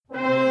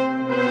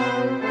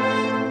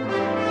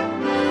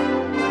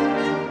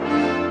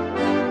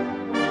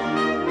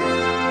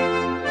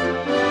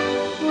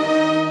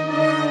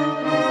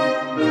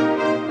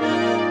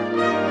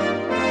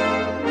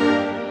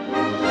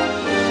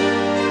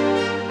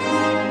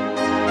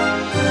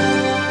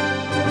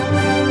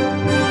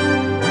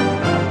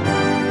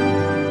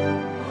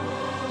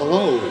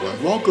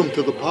Welcome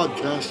to the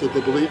podcast of the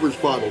Believer's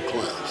Bible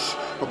Class,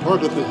 a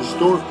part of the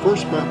historic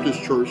First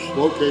Baptist Church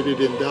located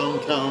in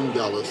downtown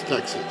Dallas,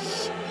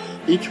 Texas.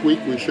 Each week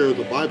we share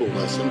the Bible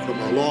lesson from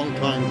our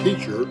longtime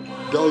teacher,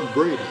 Doug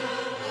Brady.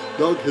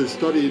 Doug has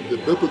studied the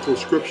biblical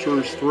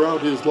scriptures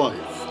throughout his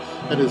life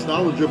and is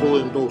knowledgeable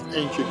in both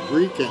ancient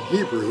Greek and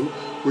Hebrew,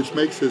 which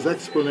makes his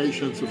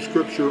explanations of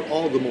Scripture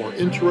all the more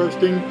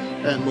interesting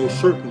and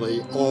most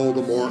certainly all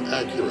the more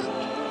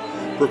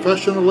accurate.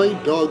 Professionally,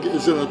 Doug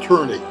is an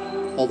attorney,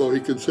 although he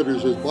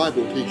considers his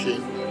Bible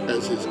teaching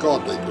as his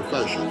godly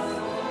profession.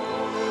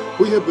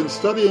 We have been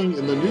studying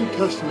in the New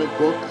Testament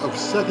book of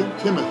 2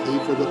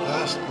 Timothy for the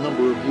past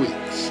number of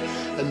weeks,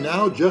 and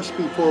now just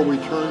before we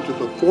turn to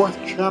the 4th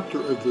chapter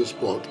of this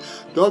book,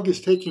 Doug is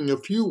taking a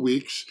few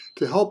weeks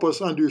to help us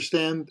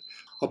understand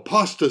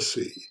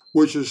apostasy,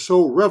 which is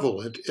so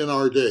relevant in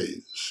our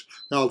days.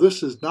 Now,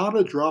 this is not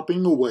a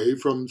dropping away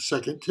from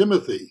 2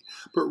 Timothy,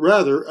 but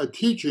rather a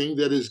teaching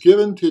that is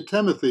given to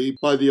Timothy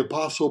by the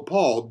Apostle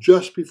Paul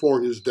just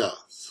before his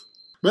death.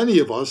 Many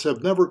of us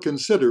have never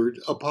considered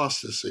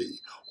apostasy,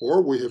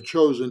 or we have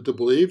chosen to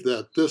believe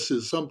that this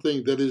is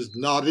something that is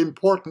not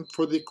important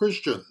for the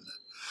Christian.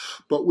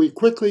 But we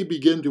quickly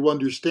begin to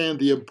understand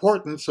the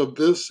importance of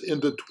this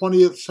in the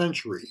 20th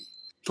century.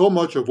 So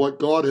much of what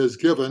God has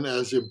given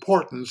as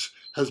importance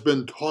has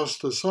been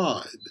tossed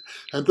aside,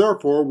 and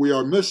therefore we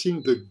are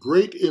missing the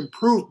great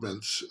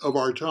improvements of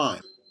our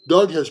time.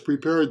 Doug has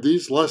prepared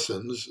these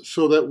lessons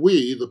so that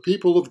we, the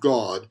people of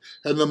God,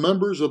 and the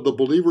members of the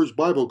Believer's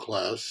Bible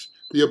Class,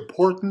 the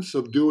importance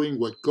of doing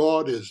what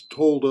God has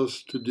told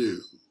us to do.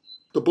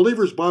 The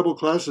Believer's Bible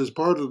Class is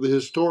part of the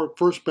historic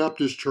First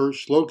Baptist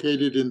Church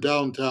located in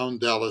downtown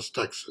Dallas,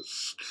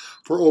 Texas.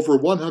 For over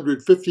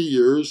 150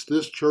 years,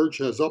 this church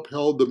has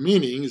upheld the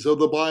meanings of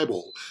the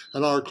Bible,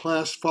 and our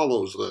class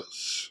follows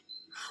this.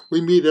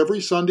 We meet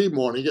every Sunday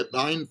morning at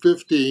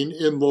 9:15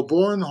 in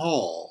Lavorne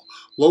Hall,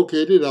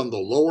 located on the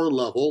lower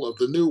level of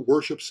the new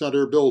Worship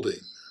Center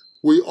building.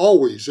 We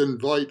always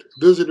invite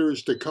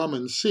visitors to come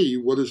and see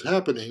what is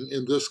happening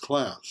in this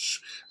class,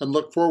 and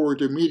look forward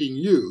to meeting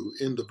you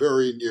in the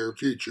very near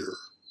future.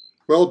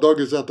 Well,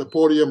 Doug is at the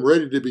podium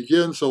ready to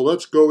begin, so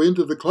let's go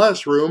into the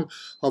classroom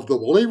of the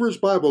Believer's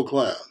Bible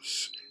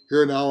Class.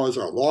 Here now is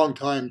our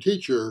longtime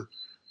teacher,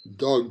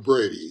 Doug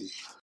Brady.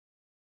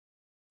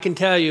 I can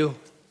tell you,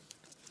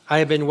 I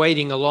have been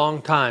waiting a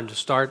long time to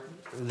start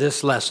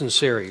this lesson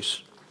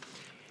series.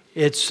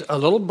 It's a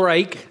little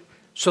break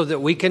so that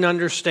we can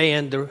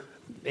understand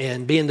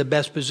and be in the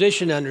best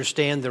position to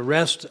understand the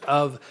rest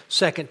of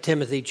 2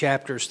 Timothy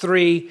chapters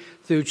 3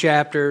 through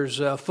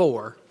chapters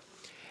 4.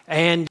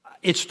 And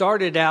it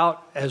started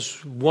out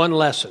as one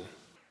lesson.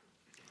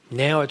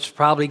 Now it's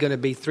probably going to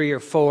be 3 or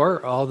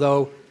 4,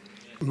 although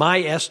my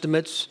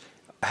estimates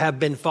have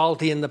been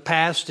faulty in the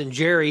past, and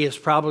Jerry is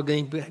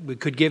probably we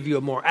could give you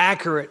a more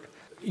accurate.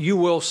 You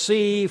will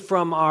see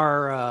from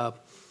our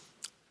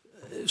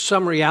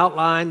summary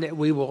outline that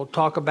we will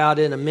talk about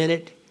in a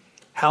minute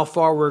how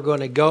far we're going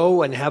to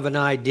go and have an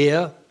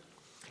idea.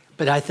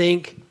 But I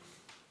think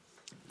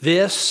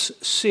this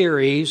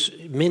series,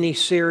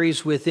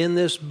 mini-series within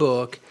this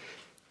book,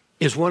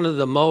 is one of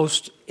the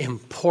most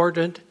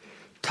important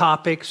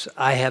topics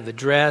I have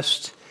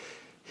addressed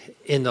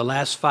in the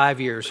last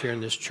 5 years here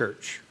in this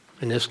church,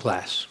 in this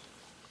class.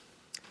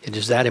 It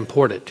is that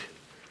important,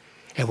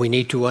 and we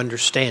need to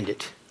understand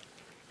it.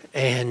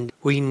 And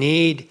we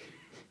need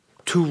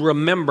to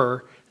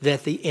remember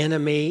that the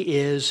enemy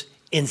is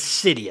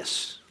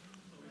insidious.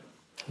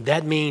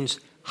 That means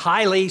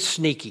highly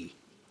sneaky.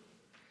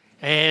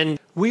 And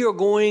we are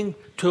going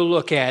to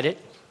look at it.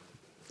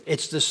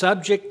 It's the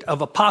subject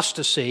of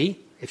apostasy,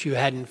 if you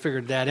hadn't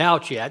figured that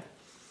out yet.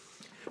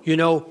 You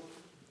know,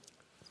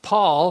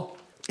 Paul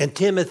and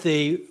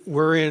Timothy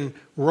were in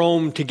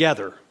Rome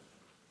together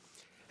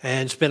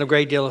and spent a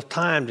great deal of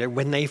time there.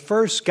 When they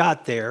first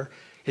got there,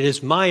 it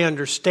is my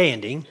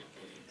understanding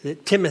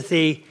that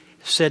Timothy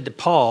said to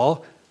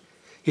Paul,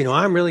 you know,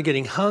 I'm really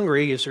getting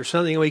hungry. Is there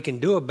something we can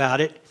do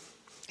about it?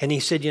 And he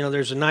said, you know,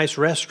 there's a nice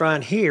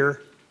restaurant here.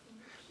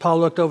 Paul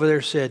looked over there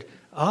and said,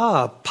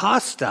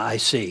 pasta, I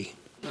see.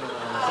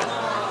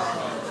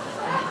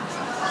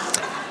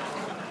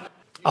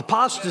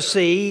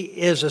 Apostasy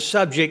is a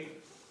subject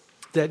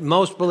that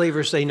most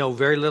believers, they know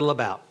very little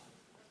about.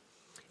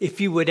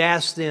 If you would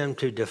ask them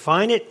to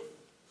define it,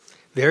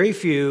 very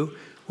few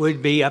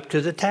would be up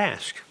to the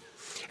task.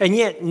 And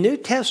yet, New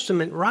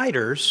Testament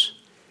writers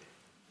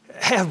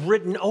have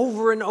written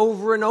over and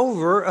over and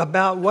over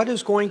about what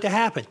is going to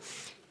happen.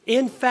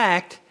 In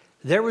fact,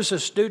 there was a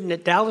student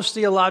at Dallas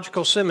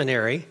Theological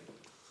Seminary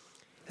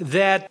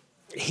that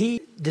he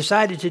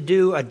decided to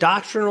do a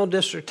doctrinal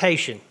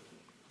dissertation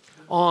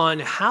on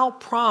how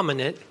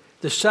prominent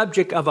the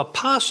subject of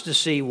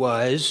apostasy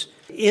was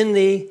in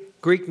the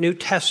Greek New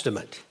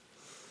Testament,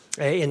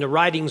 in the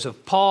writings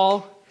of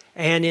Paul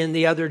and in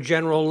the other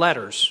general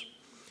letters.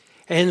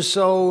 And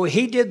so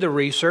he did the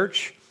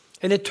research,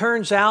 and it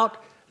turns out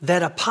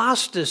that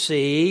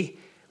apostasy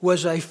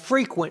was a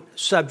frequent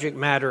subject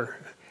matter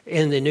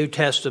in the New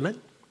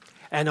Testament,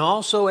 and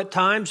also at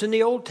times in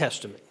the Old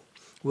Testament.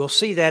 We'll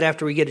see that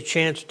after we get a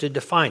chance to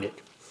define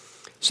it.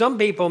 Some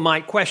people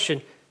might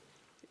question,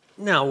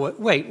 now,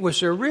 wait, was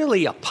there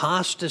really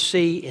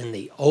apostasy in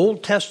the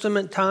Old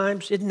Testament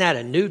times? Isn't that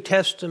a New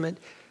Testament?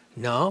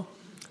 No.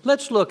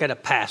 Let's look at a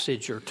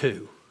passage or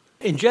two.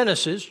 In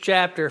Genesis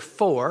chapter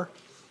 4,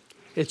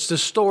 it's the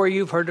story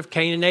you've heard of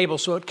Cain and Abel.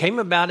 So it came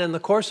about in the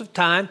course of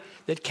time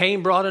that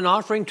Cain brought an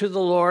offering to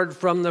the Lord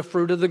from the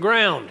fruit of the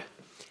ground.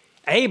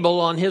 Abel,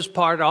 on his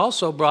part,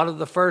 also brought of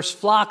the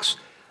firstlings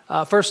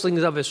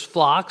of his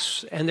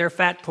flocks and their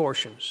fat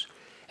portions.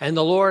 And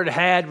the Lord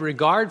had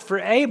regard for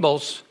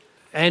Abel's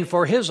and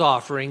for his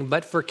offering,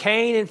 but for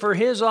Cain and for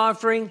his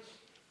offering,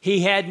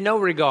 he had no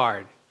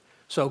regard.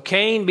 So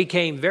Cain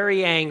became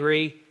very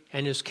angry,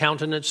 and his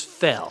countenance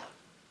fell.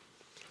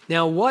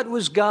 Now, what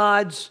was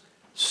God's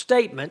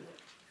statement,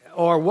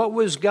 or what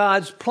was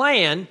God's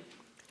plan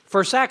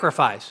for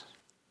sacrifice?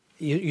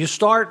 You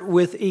start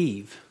with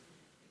Eve.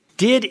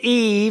 Did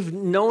Eve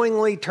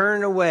knowingly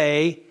turn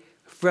away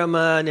from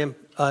an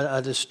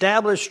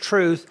established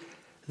truth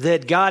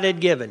that God had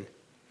given?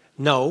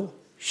 No,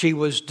 she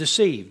was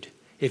deceived.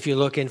 If you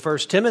look in 1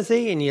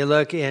 Timothy and you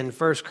look in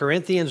 1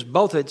 Corinthians,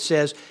 both it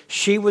says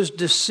she was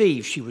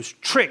deceived. She was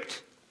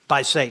tricked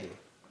by Satan.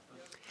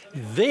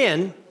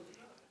 Then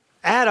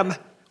Adam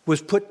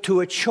was put to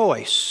a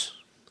choice,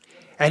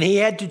 and he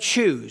had to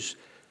choose.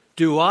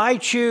 Do I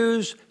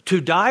choose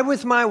to die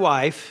with my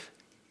wife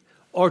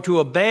or to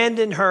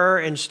abandon her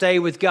and stay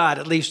with God,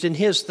 at least in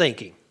his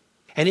thinking?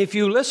 And if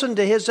you listen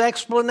to his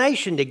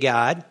explanation to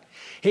God,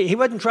 he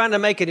wasn't trying to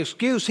make an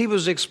excuse. He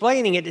was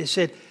explaining it. He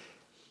said,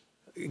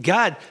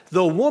 God,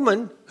 the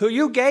woman who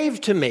you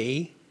gave to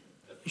me,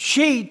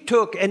 she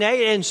took and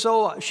ate, and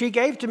so she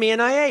gave to me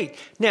and I ate.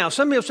 Now,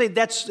 some people say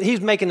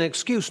he's making an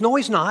excuse. No,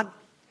 he's not.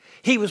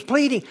 He was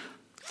pleading,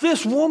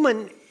 this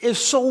woman is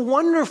so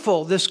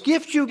wonderful. This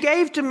gift you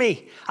gave to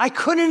me, I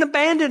couldn't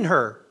abandon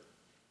her.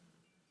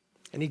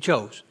 And he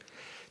chose.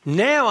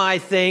 Now I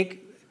think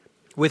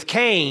with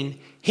Cain,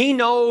 he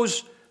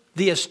knows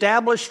the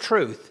established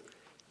truth.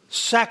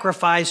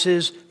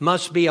 Sacrifices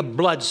must be a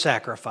blood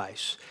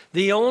sacrifice.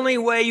 The only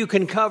way you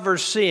can cover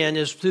sin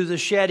is through the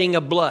shedding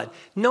of blood.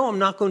 No, I'm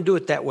not going to do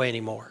it that way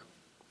anymore.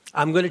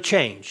 I'm going to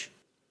change.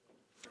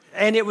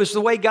 And it was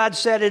the way God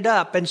set it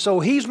up. And so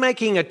he's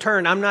making a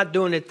turn. I'm not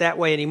doing it that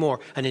way anymore.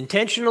 An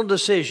intentional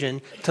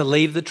decision to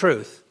leave the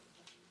truth.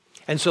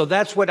 And so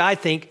that's what I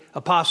think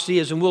apostasy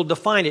is, and we'll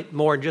define it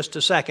more in just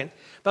a second.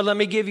 But let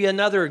me give you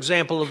another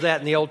example of that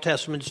in the Old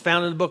Testament. It's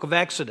found in the book of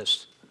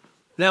Exodus.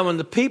 Now, when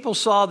the people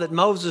saw that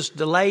Moses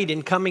delayed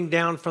in coming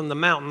down from the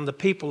mountain, the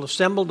people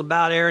assembled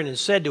about Aaron and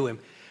said to him,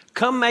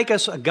 come make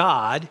us a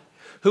god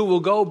who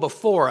will go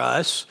before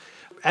us.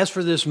 As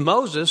for this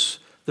Moses,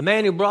 the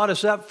man who brought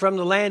us up from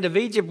the land of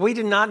Egypt, we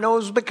did not know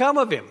what was become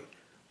of him.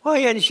 Well,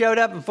 he hadn't showed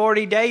up in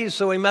 40 days,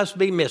 so he must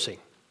be missing.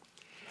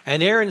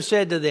 And Aaron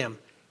said to them,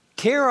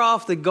 tear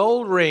off the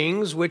gold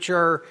rings which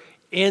are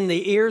in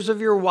the ears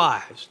of your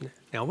wives.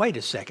 Now, wait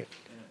a second.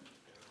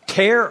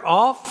 Tear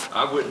off?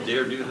 I wouldn't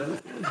dare do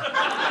that.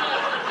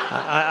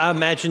 I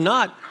imagine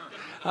not.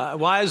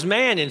 Wise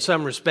man in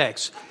some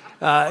respects.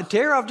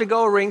 Tear off the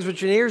gold rings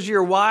which are in the ears of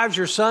your wives,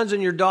 your sons,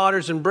 and your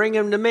daughters, and bring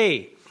them to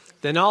me.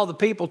 Then all the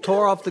people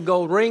tore off the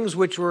gold rings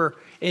which were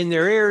in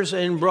their ears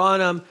and brought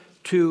them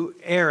to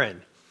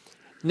Aaron.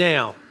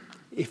 Now,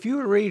 if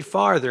you read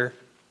farther,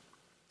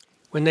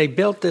 when they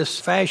built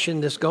this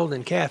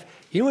golden calf,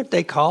 you know what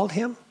they called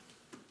him?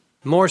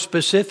 More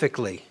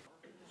specifically,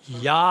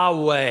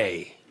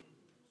 Yahweh.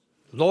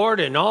 Lord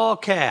in all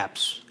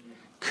caps.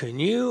 Can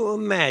you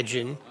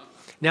imagine?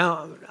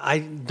 Now, I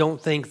don't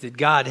think that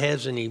God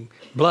has any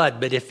blood,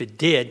 but if it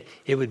did,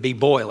 it would be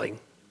boiling.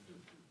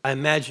 I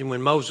imagine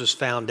when Moses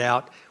found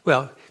out,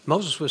 well,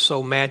 Moses was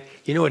so mad,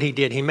 you know what he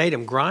did? He made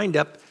him grind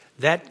up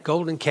that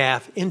golden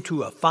calf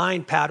into a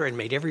fine powder and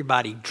made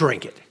everybody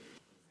drink it.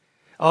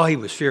 Oh, he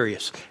was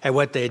furious at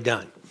what they had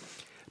done.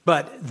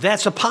 But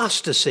that's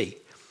apostasy.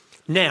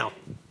 Now,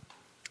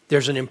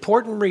 there's an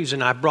important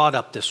reason I brought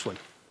up this one.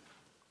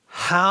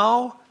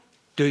 How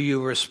do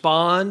you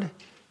respond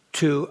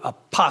to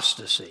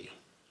apostasy?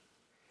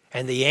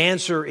 And the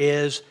answer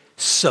is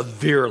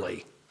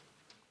severely.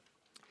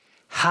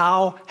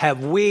 How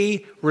have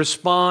we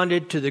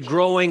responded to the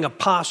growing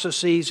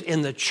apostasies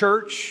in the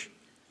church?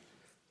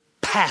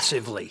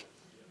 Passively.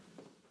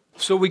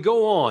 So we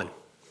go on.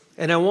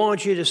 And I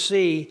want you to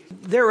see,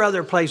 there are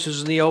other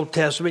places in the Old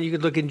Testament. You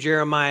could look in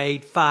Jeremiah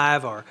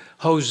 8:5 or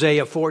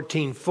Hosea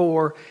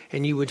 14:4,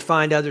 and you would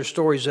find other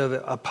stories of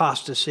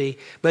apostasy.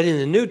 But in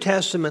the New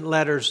Testament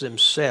letters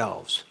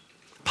themselves,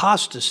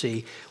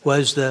 apostasy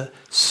was the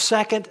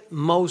second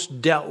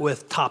most dealt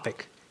with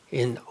topic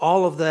in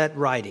all of that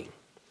writing.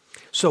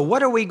 So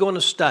what are we going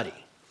to study?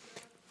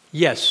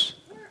 Yes?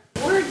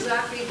 Where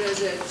exactly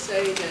does it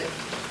say that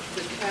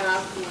the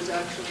calf was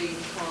actually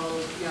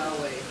called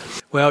Yahweh?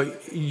 Well,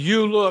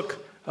 you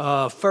look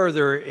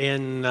further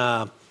in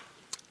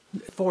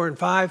 4 and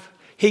 5.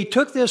 He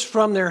took this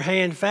from their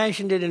hand,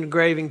 fashioned it in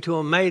engraving to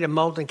him, made a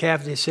molten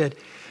calf, and he said,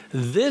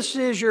 This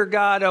is your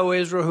God, O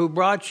Israel, who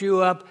brought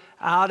you up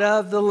out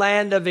of the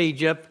land of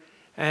Egypt.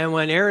 And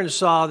when Aaron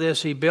saw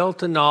this, he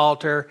built an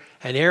altar,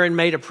 and Aaron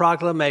made a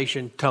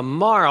proclamation,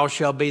 tomorrow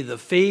shall be the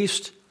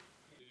feast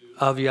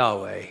of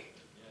Yahweh.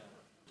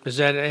 Does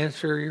that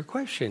answer your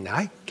question?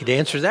 I could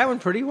answer that one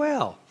pretty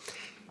well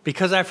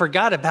because I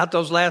forgot about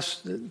those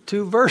last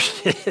two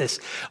verses.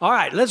 All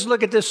right, let's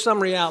look at this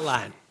summary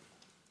outline.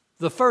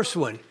 The first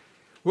one,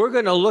 we're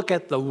going to look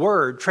at the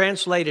word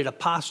translated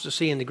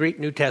apostasy in the Greek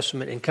New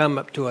Testament and come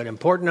up to an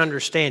important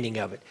understanding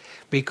of it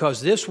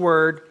because this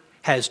word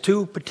has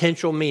two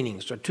potential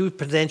meanings or two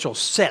potential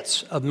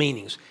sets of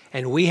meanings,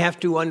 and we have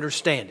to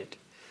understand it.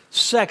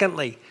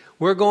 Secondly,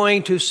 we're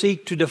going to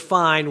seek to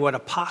define what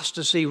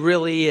apostasy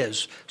really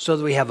is so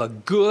that we have a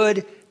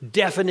good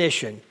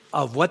definition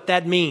of what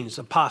that means,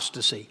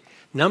 apostasy.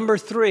 Number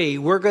three,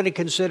 we're going to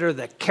consider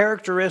the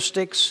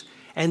characteristics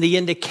and the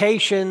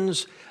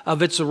indications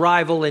of its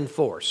arrival in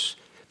force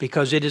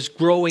because it is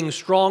growing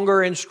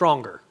stronger and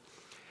stronger.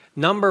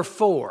 Number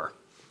four,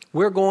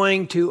 we're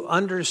going to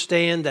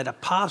understand that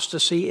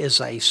apostasy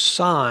is a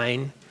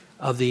sign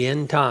of the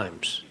end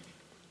times.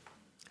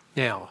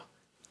 Now,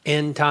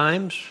 end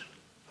times,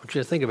 I want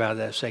you to think about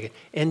that a second.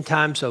 End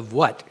times of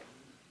what?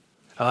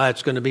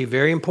 It's going to be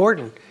very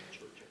important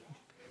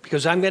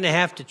because I'm going to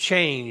have to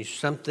change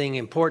something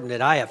important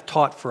that I have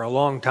taught for a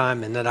long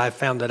time and that I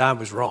found that I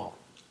was wrong.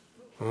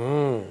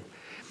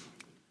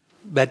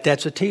 But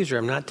that's a teaser.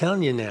 I'm not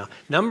telling you now.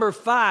 Number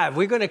five,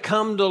 we're going to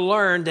come to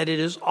learn that it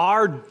is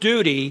our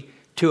duty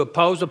to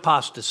oppose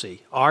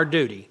apostasy, our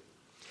duty.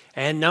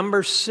 And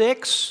number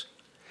six,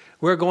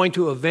 we're going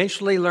to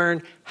eventually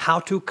learn how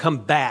to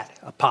combat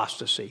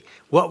apostasy.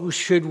 What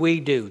should we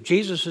do?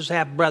 Jesus'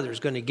 half-brother is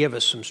going to give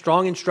us some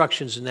strong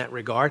instructions in that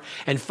regard.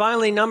 And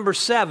finally, number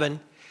seven,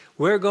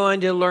 we're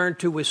going to learn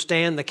to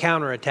withstand the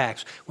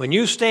counterattacks. When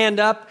you stand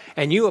up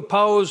and you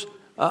oppose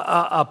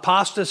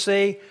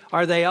apostasy,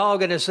 are they all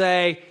going to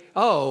say,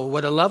 oh,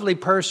 what a lovely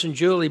person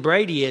Julie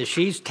Brady is.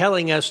 She's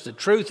telling us the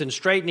truth and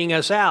straightening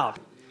us out.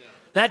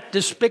 That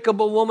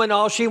despicable woman,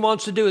 all she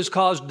wants to do is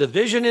cause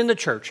division in the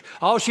church.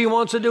 All she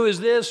wants to do is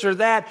this or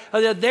that.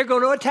 They're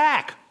going to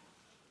attack.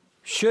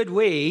 Should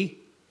we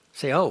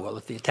say, oh, well,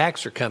 if the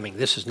attacks are coming,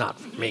 this is not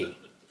for me?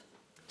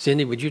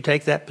 Cindy, would you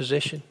take that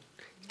position?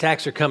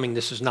 Attacks are coming,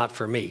 this is not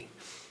for me.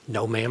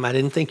 No, ma'am, I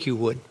didn't think you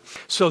would.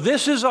 So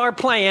this is our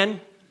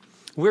plan.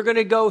 We're going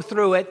to go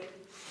through it.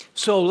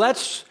 So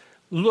let's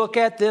look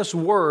at this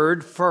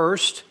word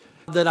first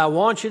that I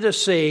want you to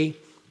see.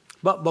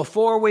 But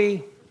before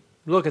we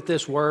look at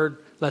this word,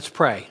 let's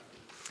pray.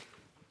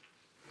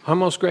 Our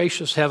most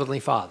gracious Heavenly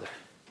Father,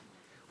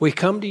 we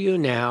come to you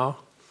now,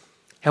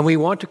 and we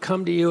want to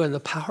come to you in the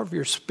power of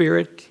your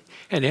Spirit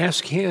and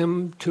ask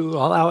Him to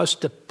allow us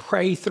to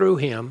pray through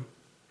Him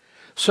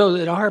so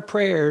that our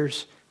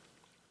prayers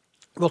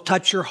will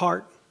touch your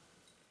heart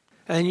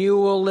and you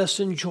will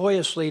listen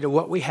joyously to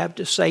what we have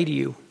to say to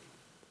you.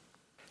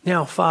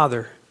 Now,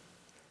 Father,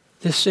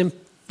 this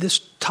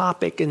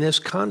topic and this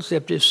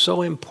concept is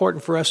so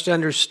important for us to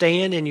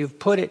understand, and you've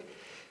put it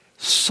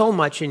so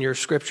much in your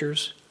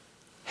scriptures.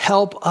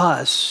 Help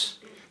us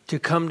to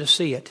come to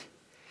see it.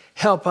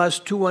 Help us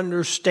to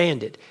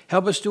understand it.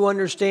 Help us to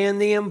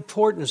understand the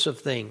importance of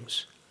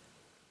things.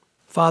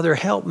 Father,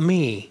 help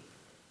me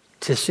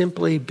to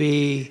simply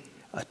be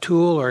a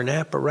tool or an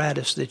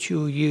apparatus that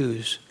you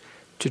use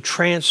to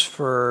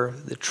transfer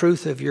the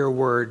truth of your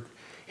word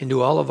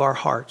into all of our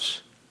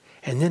hearts,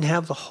 and then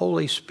have the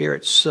Holy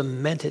Spirit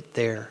cement it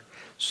there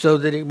so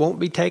that it won't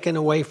be taken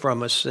away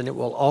from us, and it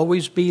will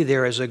always be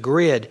there as a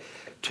grid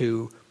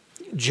to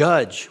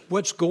judge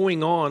what's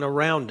going on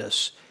around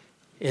us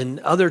in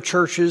other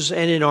churches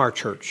and in our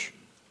church.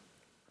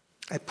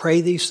 I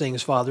pray these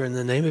things, Father, in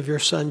the name of your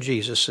Son,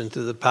 Jesus, and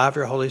through the power of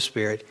your Holy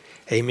Spirit.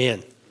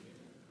 Amen.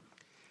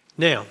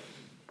 Now,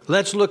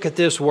 let's look at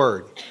this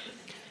word.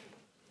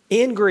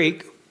 In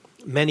Greek,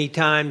 many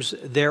times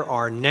there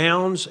are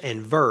nouns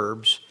and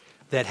verbs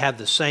that have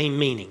the same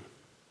meaning.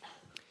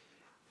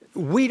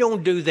 We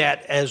don't do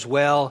that as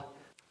well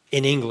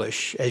in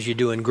English as you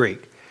do in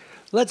Greek.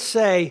 Let's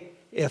say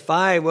if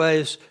I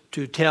was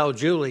to tell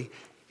Julie,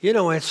 you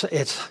know,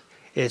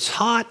 it's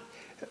hot,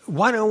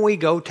 why don't we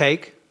go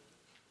take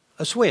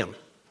a swim?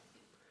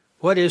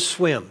 What is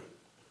swim?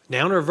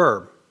 Noun or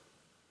verb?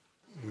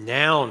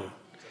 Noun.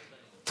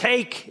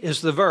 Take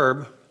is the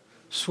verb.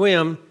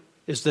 Swim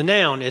is the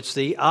noun. It's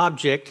the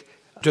object,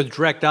 the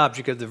direct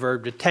object of the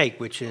verb to take,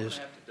 which is...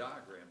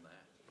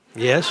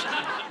 Yes.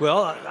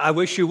 Well, I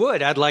wish you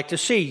would. I'd like to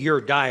see your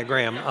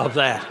diagram of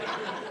that.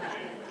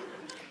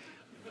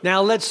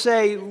 Now, let's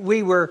say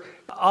we were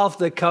off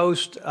the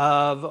coast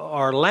of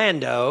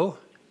Orlando,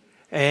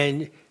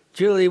 and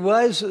Julie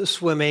was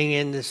swimming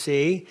in the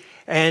sea,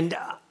 and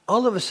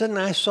all of a sudden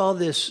I saw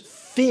this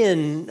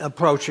fin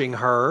approaching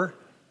her,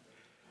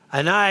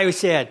 and I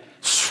said,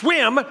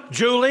 "Swim,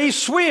 Julie,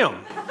 swim."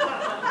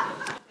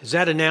 Is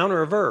that a noun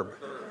or a verb?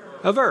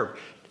 A verb.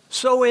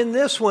 So in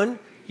this one,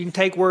 you can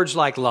take words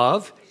like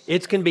love.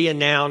 It can be a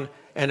noun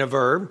and a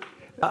verb.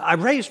 I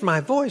raised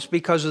my voice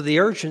because of the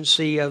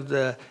urgency of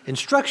the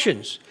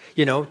instructions.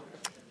 You know,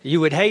 you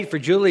would hate for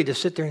Julie to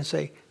sit there and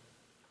say,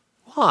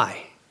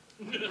 why?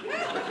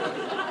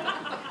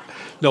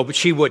 No, but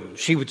she wouldn't.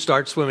 She would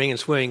start swimming and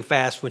swimming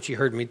fast when she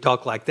heard me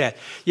talk like that.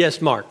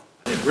 Yes, Mark?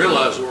 I didn't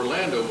realize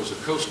Orlando was a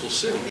coastal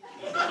city.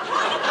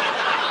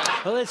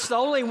 Well, it's the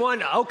only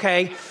one.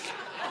 Okay.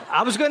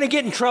 I was going to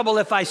get in trouble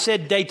if I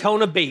said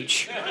Daytona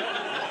Beach.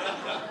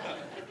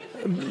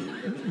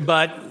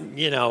 But,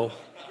 you know,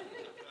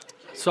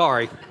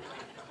 sorry.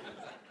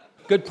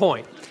 Good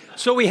point.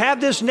 So we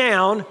have this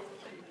noun,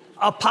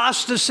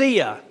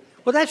 apostasia.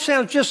 Well, that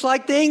sounds just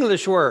like the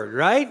English word,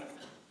 right?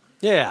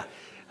 Yeah,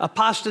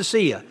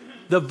 apostasia.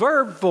 The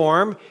verb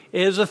form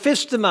is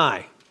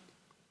aphistemi.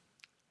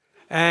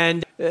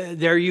 And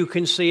there you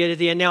can see it at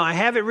the end. Now, I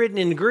have it written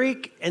in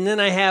Greek, and then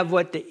I have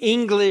what the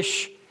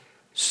English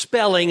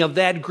spelling of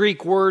that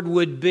Greek word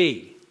would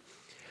be.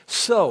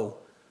 So,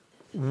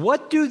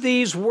 what do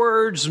these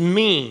words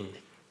mean?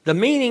 The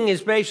meaning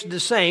is basically the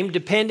same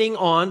depending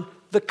on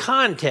the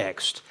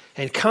context.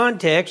 And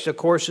context, of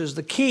course, is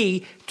the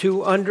key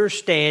to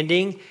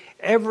understanding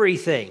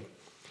everything.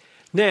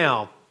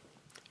 Now,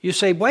 you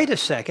say, wait a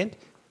second.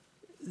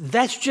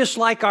 That's just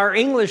like our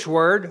English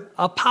word,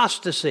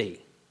 apostasy.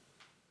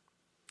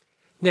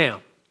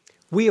 Now,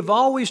 we have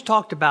always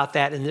talked about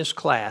that in this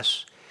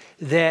class,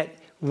 that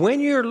when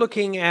you're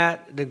looking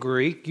at the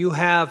Greek, you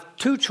have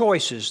two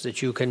choices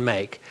that you can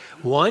make.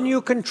 One, you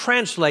can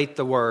translate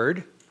the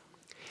word,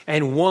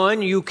 and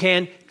one, you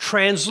can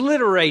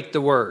transliterate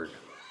the word.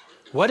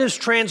 What does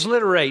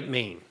transliterate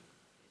mean?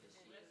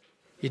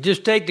 You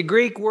just take the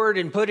Greek word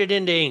and put it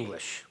into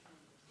English,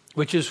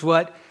 which is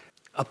what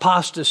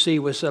apostasy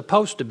was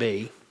supposed to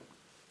be,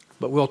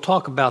 but we'll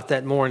talk about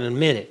that more in a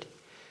minute.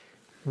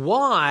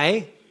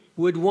 Why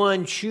would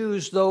one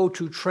choose, though,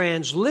 to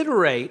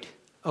transliterate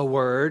a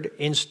word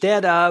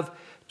instead of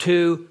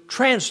to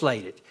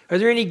translate it? Are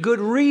there any good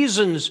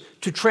reasons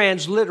to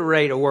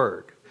transliterate a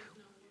word?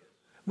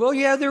 Well,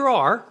 yeah, there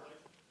are.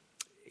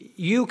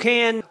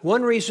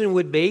 One reason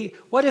would be,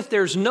 what if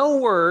there's no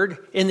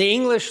word in the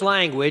English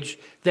language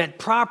that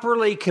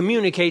properly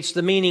communicates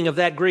the meaning of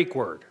that Greek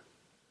word?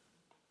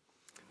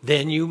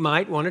 Then you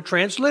might want to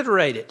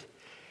transliterate it.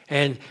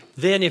 And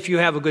then if you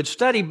have a good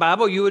study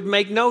Bible, you would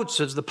make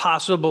notes of the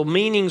possible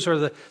meanings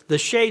or the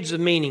shades of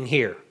meaning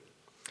here.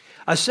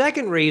 A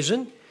second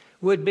reason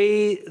would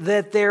be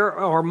that there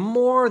are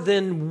more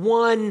than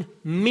one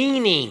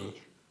meaning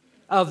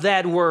of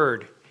that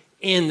word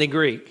in the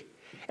Greek.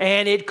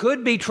 And it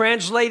could be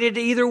translated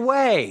either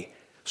way.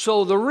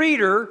 So the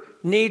reader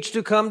needs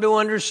to come to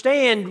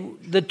understand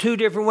the two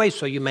different ways.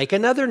 So you make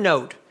another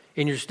note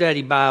in your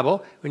study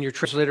Bible when you're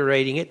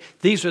transliterating it.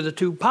 These are the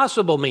two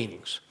possible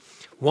meanings.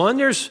 One,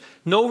 there's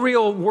no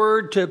real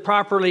word to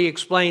properly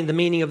explain the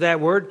meaning of that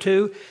word.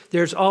 Two,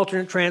 there's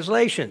alternate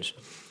translations.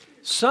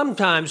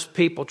 Sometimes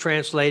people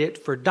translate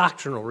it for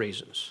doctrinal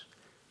reasons.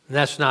 And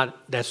that's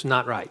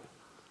not right.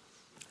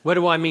 What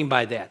do I mean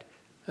by that?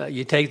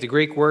 You take the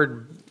Greek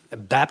word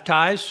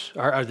baptize,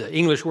 or the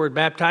English word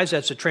baptize,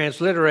 that's a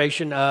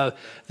transliteration of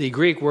the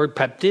Greek word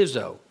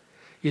baptizo.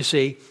 You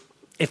see,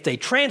 if they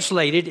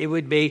translate it, it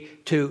would be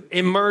to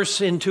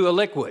immerse into a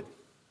liquid.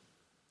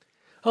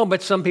 Oh,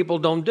 but some people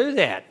don't do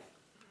that.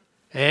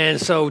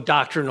 And so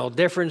doctrinal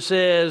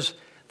differences,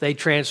 they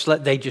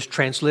just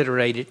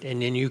transliterate it,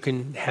 and then you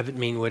can have it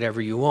mean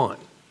whatever you want,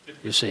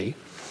 you see.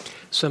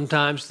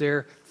 Sometimes there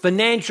are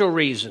financial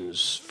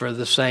reasons for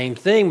the same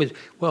thing.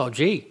 Well,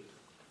 gee,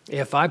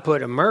 if I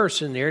put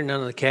immerse in there,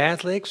 none of the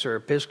Catholics or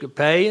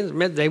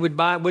Episcopalians, they wouldn't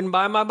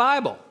buy my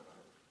Bible.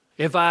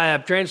 If I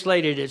have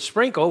translated it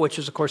sprinkle, which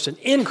is, of course, an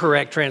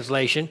incorrect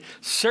translation,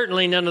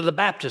 certainly none of the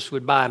Baptists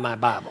would buy my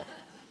Bible.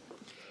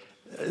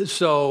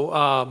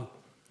 So,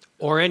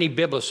 or any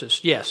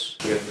biblicist, yes.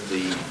 If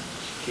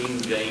the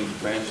King James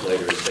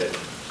translators had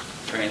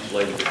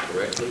translated it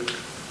correctly,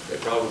 they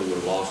probably would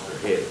have lost their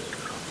heads.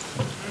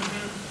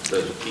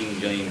 Because King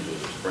James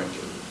was a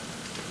sprinkler.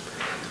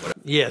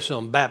 Yes,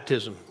 on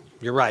baptism.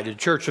 You're right, the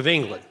Church of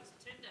England.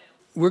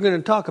 We're going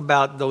to talk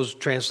about those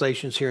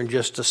translations here in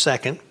just a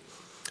second,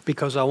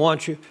 because I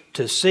want you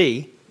to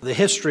see the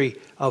history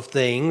of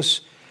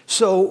things.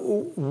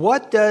 So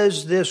what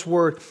does this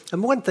word,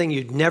 and one thing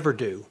you'd never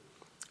do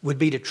would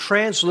be to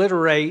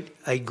transliterate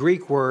a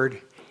Greek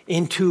word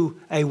into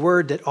a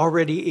word that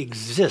already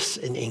exists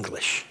in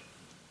English.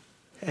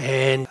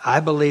 And I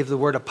believe the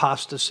word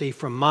apostasy,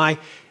 from my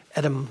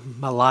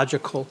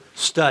etymological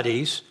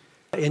studies,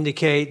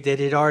 indicate that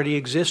it already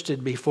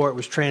existed before it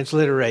was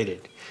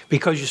transliterated.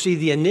 Because you see,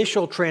 the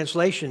initial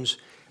translations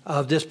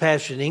of this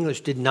passage in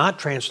English did not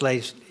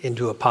translate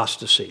into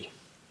apostasy.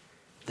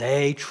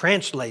 They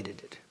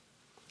translated it.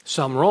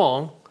 Some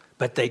wrong,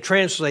 but they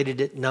translated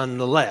it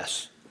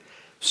nonetheless.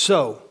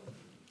 So,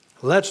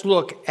 let's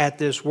look at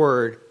this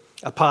word,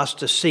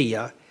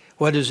 apostasia.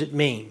 What does it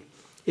mean?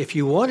 If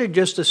you wanted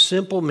just a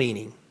simple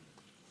meaning,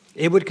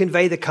 it would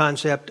convey the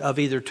concept of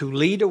either to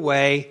lead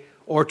away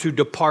or to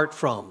depart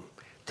from.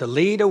 To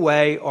lead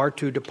away or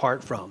to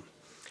depart from.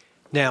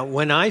 Now,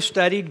 when I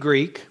studied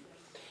Greek,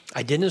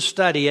 I didn't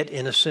study it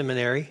in a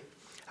seminary.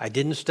 I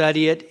didn't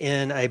study it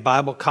in a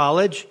Bible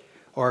college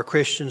or a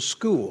Christian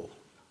school.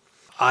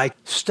 I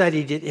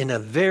studied it in a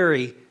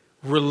very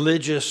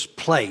religious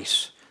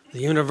place, the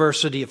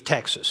University of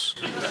Texas.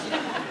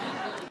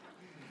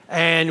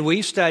 And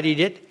we studied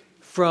it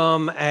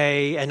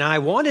and I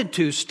wanted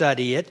to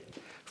study it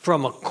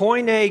from a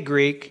Koine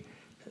Greek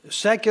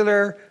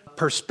secular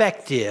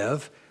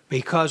perspective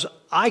because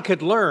I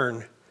could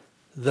learn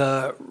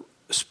the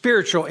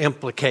spiritual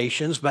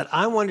implications, but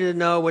I wanted to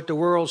know what the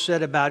world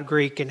said about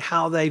Greek and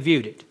how they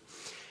viewed it.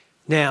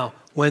 Now,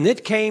 when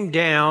it came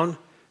down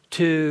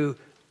to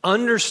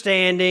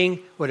understanding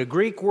what a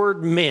Greek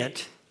word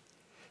meant,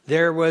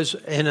 there was,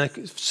 in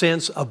a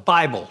sense, a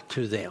Bible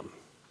to them.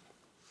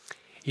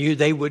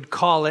 They would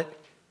call it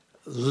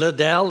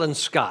Liddell and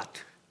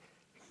Scott,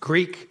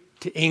 Greek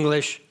to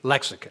English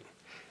lexicon.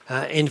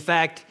 In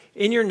fact,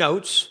 in your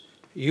notes,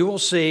 you will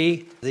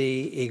see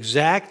the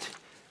exact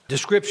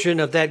description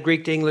of that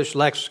Greek to English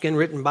lexicon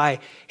written by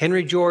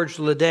Henry George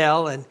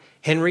Liddell and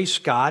Henry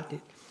Scott,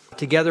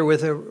 together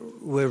with a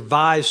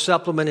revised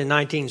supplement in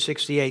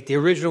 1968. The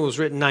original was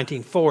written in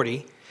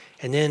 1940,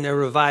 and then a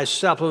revised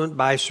supplement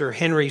by Sir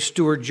Henry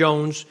Stuart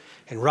Jones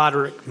and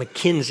Roderick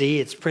Mackenzie.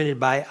 It's printed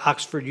by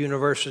Oxford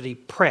University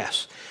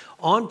Press.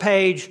 On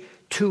page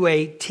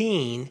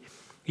 218,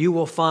 you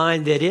will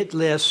find that it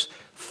lists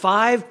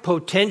 5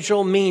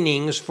 potential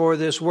meanings for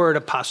this word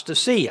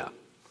apostasia.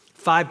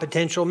 5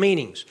 potential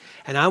meanings.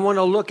 And I want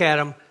to look at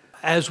them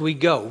as we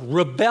go.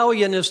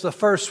 Rebellion is the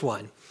first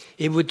one.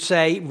 It would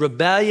say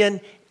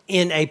rebellion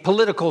in a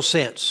political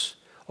sense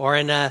or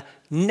in a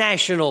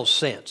national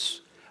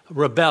sense.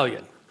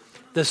 Rebellion.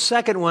 The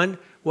second one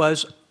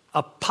was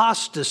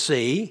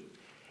apostasy,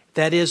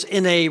 that is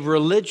in a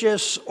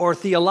religious or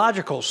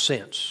theological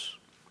sense.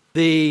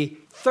 The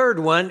third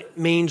one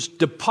means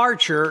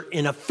departure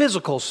in a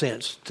physical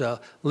sense, to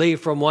leave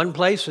from one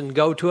place and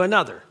go to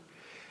another.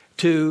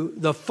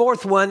 The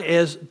fourth one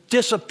is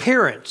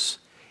disappearance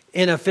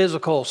in a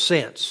physical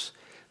sense,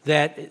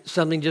 that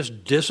something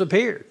just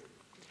disappeared.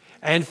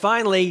 And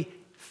finally,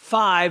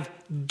 5,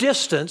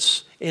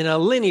 distance in a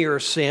linear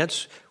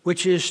sense,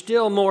 which is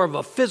still more of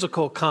a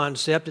physical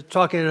concept. It's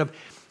talking of,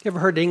 you ever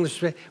heard the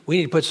English? We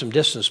need to put some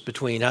distance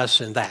between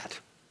us and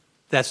that.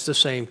 That's the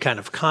same kind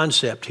of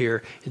concept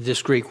here in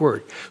this Greek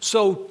word.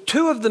 So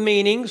 2 of the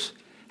meanings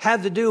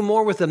have to do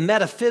more with a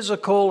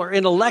metaphysical or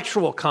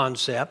intellectual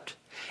concept,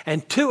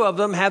 and 2 of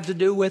them have to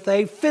do with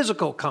a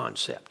physical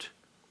concept.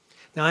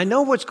 Now, I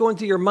know what's going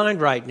through your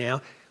mind right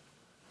now.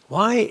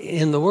 Why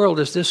in the world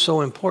is this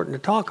so important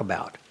to talk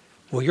about?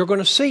 Well, you're going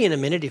to see in a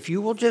minute if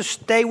you will just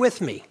stay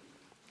with me.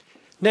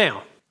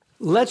 Now,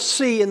 let's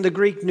see in the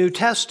Greek New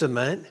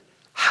Testament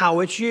how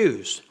it's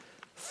used.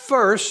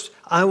 First,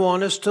 I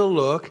want us to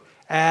look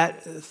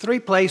at 3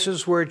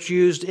 places where it's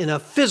used in a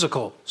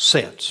physical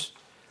sense.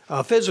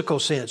 A physical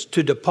sense,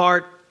 to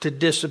depart, to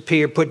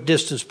disappear, put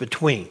distance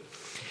between.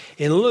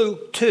 In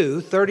Luke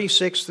 2,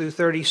 36 through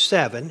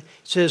 37, it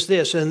says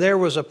this, "And there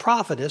was a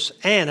prophetess,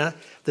 Anna,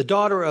 the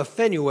daughter of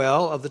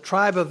Phanuel of the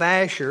tribe of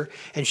Asher,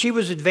 and she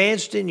was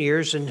advanced in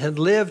years and had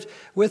lived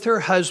with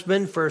her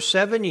husband for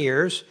 7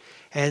 years,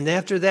 and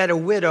after that a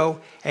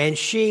widow, and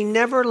she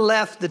never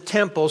left the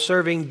temple,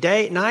 serving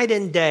night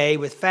and day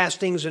with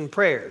fastings and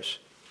prayers."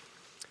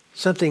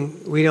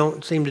 Something we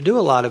don't seem to do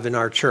a lot of in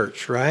our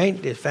church,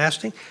 right? Is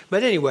fasting.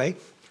 But anyway,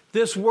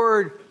 this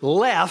word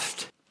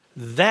left,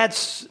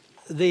 that's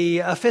the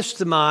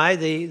aphistomai,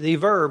 the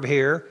verb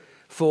here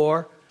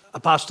for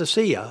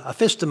apostasia,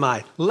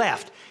 aphistomai,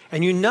 left.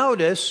 And you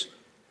notice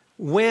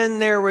when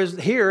there's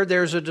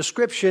a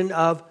description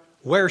of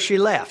where she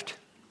left,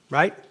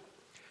 right?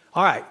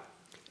 All right,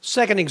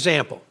 second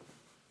example.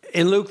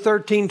 In Luke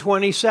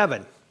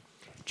 13:27,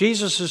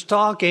 Jesus is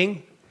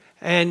talking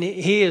and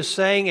he is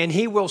saying, "And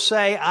he will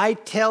say, I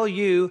tell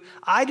you,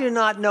 I do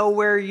not know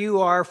where you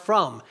are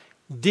from.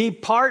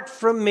 Depart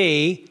from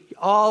me,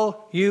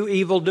 all you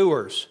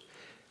evildoers."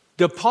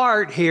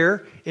 Depart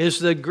here is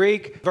the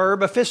Greek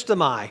verb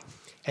aphistomai.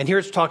 And here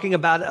it's talking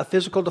about a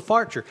physical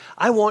departure.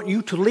 I want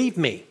you to leave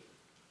me.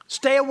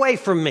 Stay away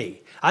from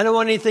me. I don't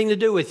want anything to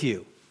do with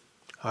you.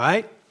 All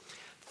right?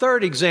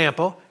 Third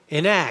example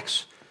in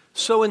Acts.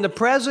 "So in the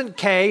present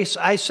case,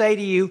 I say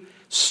to you,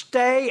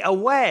 stay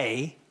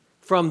away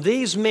from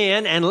these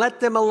men and let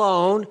them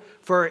alone,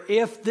 for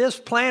if this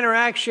plan or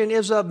action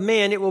is of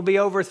men, it will be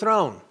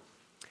overthrown."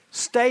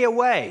 Stay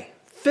away.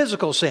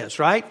 Physical sense,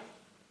 right?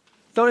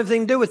 Don't have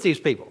anything to do with these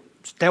people.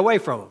 Stay away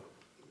from them.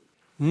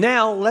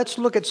 Now, let's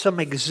look at some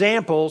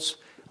examples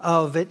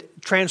of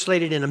it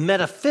translated in a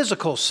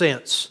metaphysical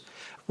sense.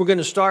 We're going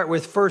to start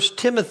with 1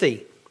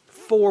 Timothy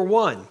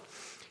 4:1,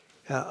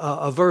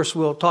 a verse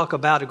we'll talk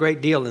about a great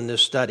deal in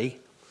this study.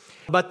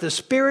 "But the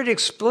Spirit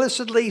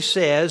explicitly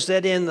says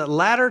that in the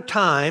latter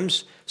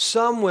times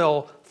some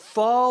will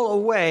fall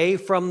away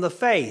from the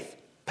faith,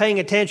 paying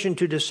attention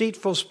to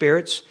deceitful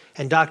spirits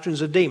and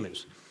doctrines of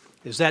demons."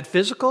 Is that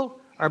physical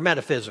or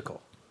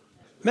metaphysical?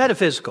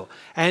 Metaphysical.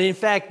 And in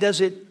fact, does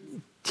it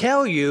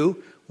tell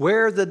you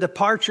where the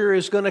departure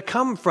is going to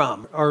come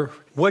from or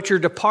what you're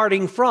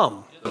departing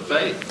from. The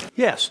faith.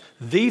 Yes,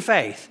 the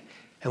faith.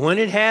 And when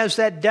it has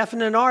that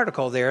definite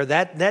article there,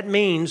 that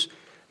means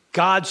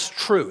God's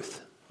truth.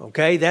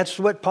 Okay, that's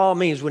what Paul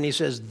means when he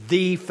says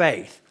the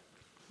faith.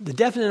 The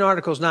definite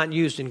article is not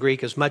used in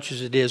Greek as much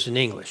as it is in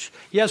English.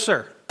 Yes,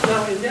 sir?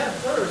 Now, in that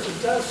verse,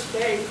 it does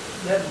state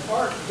that in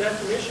part the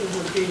definition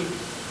would be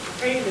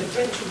paying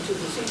attention to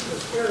deceitful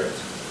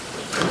spirits.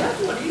 And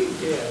that's what Eve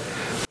did.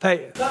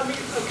 Pay. I mean,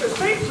 because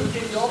faith would be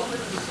the ultimate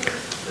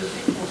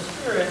deceitful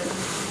spirit.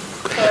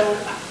 So,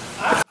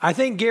 I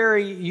think,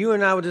 Gary, you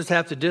and I would just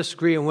have to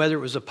disagree on whether it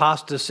was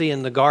apostasy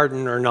in the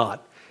garden or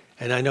not.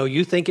 And I know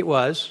you think it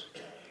was.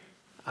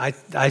 I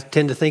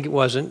tend to think it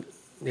wasn't.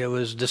 It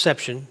was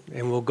deception,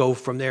 and we'll go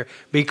from there.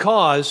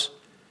 Because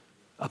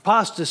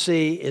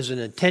apostasy is an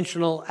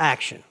intentional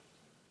action.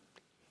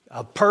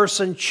 A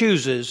person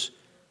chooses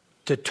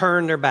to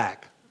turn their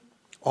back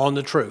on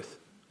the truth.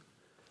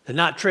 They're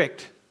not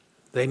tricked.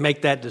 They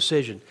make that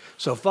decision.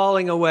 So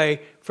falling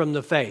away from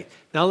the faith.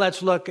 Now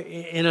let's look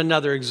in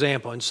another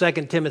example. In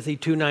 2 Timothy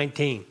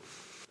 2:19,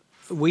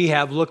 we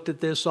have looked at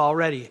this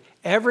already.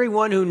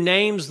 Everyone who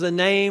names the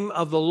name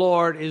of the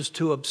Lord is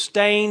to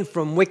abstain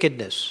from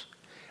wickedness.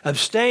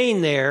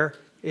 Abstain there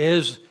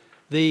is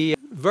the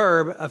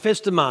verb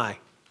aphistomai.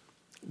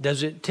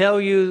 Does it tell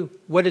you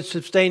what it's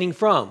abstaining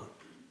from?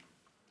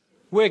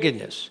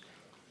 Wickedness.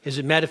 Is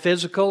it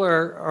metaphysical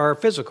or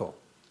physical?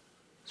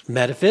 It's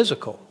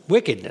metaphysical.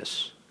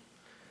 Wickedness.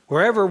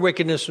 Wherever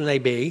wickedness may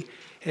be,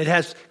 it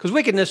has, because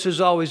wickedness is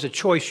always a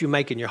choice you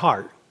make in your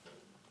heart,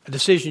 a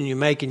decision you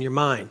make in your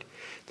mind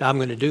that I'm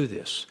going to do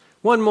this.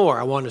 One more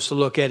I want us to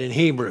look at in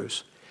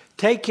Hebrews.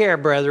 Take care,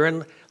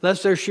 brethren,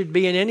 lest there should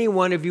be in any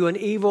one of you an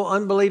evil,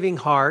 unbelieving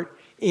heart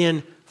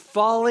in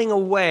falling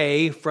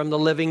away from the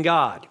living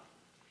God.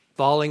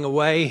 Falling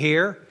away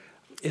here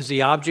is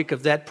the object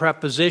of that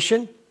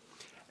preposition.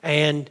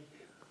 And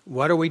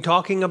what are we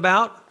talking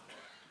about?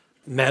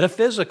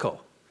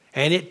 Metaphysical.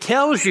 And it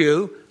tells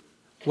you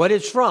what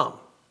it's from.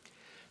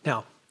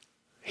 Now,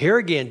 here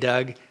again,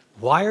 Doug,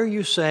 why are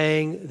you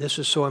saying this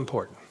is so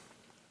important?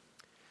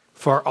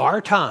 For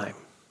our time,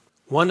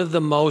 one of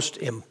the most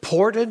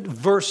important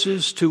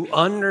verses to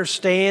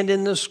understand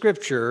in the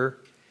Scripture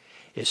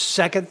is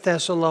 2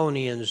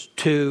 Thessalonians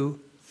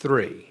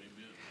 2:3.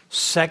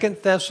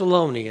 2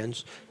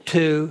 Thessalonians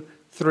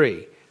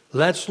 2:3.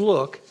 Let's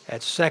look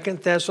at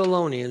 2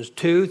 Thessalonians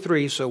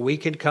 2:3 so we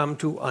can come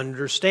to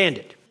understand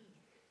it.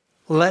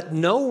 Let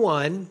no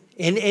one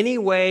in any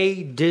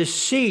way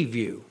deceive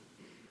you,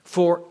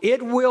 for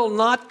it will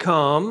not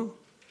come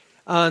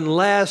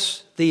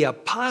unless the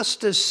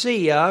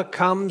apostasia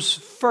comes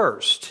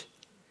first,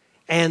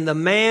 and the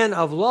man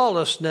of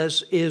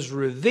lawlessness is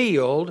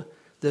revealed,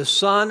 the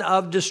son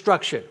of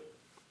destruction.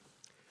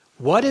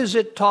 What is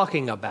it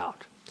talking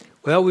about?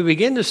 Well, we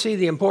begin to see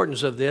the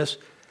importance of this.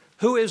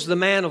 Who is the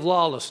man of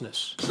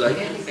lawlessness?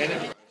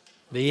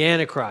 The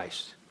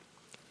Antichrist.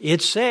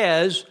 It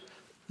says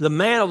the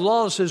man of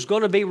lawlessness is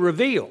going to be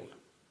revealed,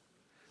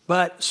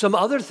 but some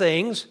other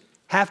things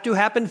have to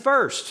happen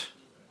first.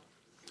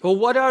 Well,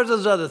 what are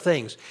those other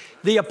things?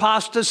 The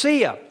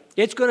apostasia.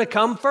 It's going to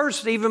come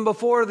first even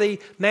before the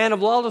man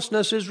of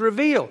lawlessness is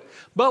revealed.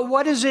 But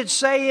what does it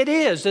say it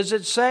is? Does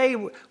it say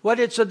what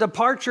it's a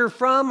departure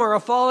from or a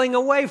falling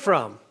away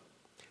from?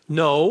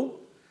 No.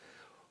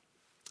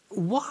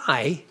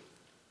 Why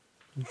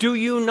do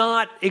you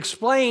not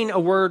explain a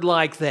word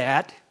like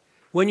that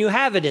when you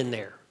have it in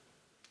there?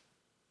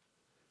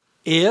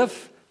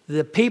 If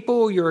the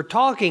people you're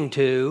talking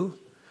to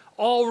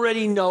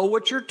already know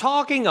what you're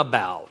talking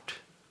about.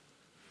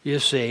 You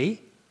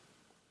see,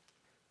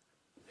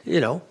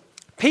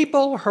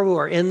 people who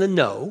are in the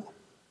know,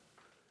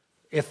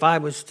 if I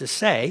was to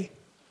say,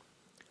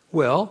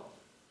 well,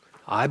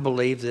 I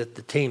believe that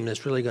the team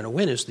that's really going to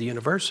win is the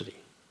university.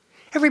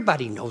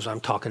 Everybody knows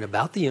I'm talking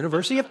about the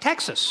University of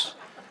Texas.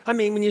 I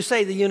mean, when you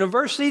say the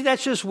university,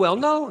 that's just well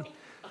known.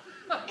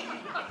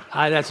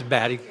 That's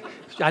bad.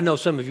 I know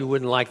some of you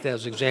wouldn't like that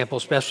as an example,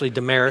 especially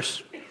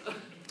Damaris,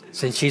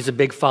 since she's a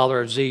big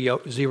follower of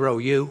Zero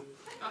U.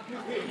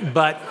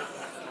 But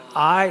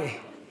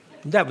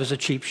that was a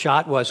cheap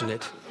shot, wasn't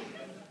it?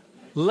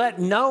 Let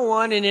no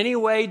one in any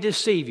way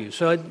deceive you.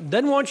 So it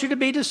doesn't want you to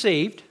be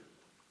deceived,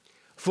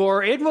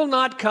 for it will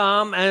not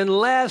come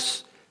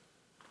unless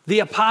the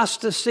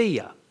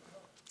apostasia.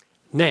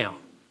 Now,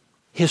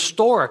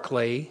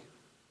 historically,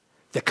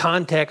 the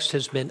context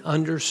has been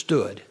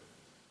understood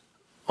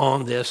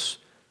on this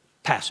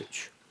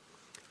passage.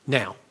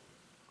 Now,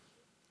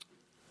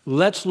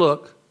 let's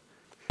look.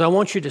 I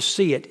want you to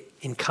see it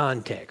in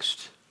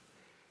context.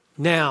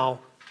 Now,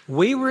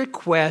 we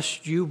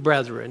request you,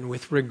 brethren,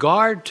 with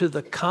regard to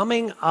the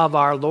coming of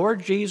our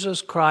Lord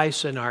Jesus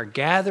Christ and our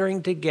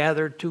gathering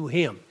together to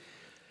Him.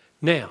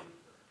 Now,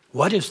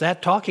 what is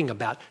that talking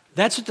about?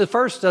 That's at the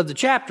first of the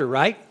chapter,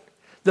 right?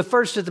 The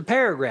first of the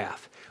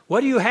paragraph.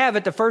 What do you have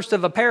at the first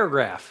of a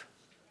paragraph?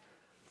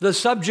 The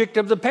subject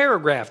of the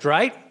paragraph,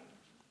 right?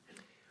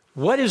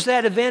 What is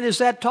that event is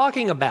that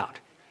talking about?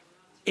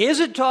 Is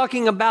it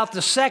talking about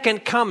the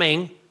second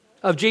coming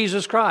of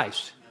Jesus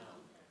Christ?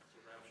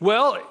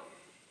 Well,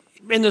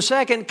 in the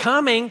second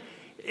coming,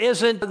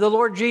 isn't the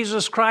Lord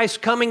Jesus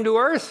Christ coming to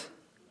earth?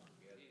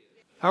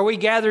 Are we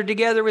gathered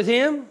together with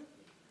him?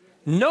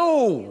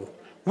 No.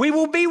 We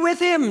will be with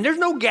him. There's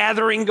no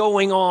gathering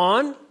going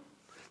on.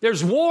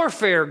 There's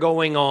warfare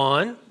going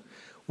on.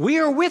 We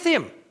are with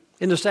him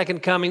in the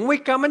second coming. We're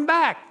coming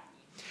back.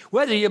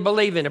 Whether you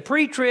believe in a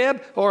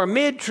pre-trib or a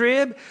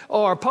mid-trib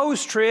or a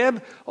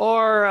post-trib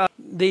or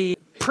the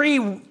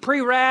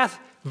pre-wrath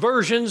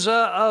versions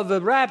of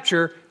the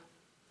rapture,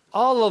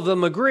 all of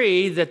them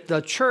agree that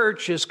the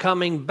church is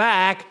coming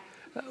back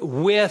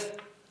with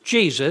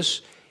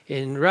Jesus.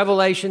 In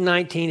Revelation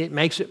 19, it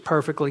makes it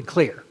perfectly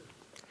clear.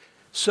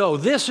 So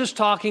this is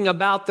talking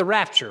about the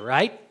rapture,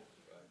 right?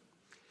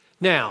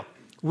 Now,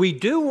 we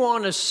do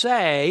want to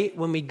say,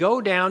 when we go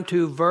down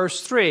to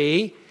verse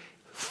 3,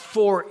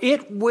 for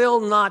it will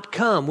not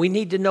come. We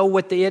need to know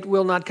what the it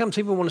will not come.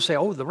 Some people want to say,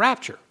 oh, the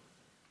rapture.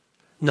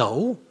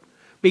 No,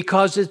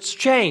 because it's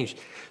changed.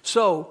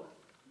 So,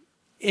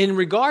 in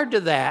regard to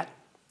that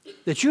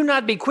you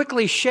not be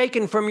quickly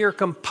shaken from your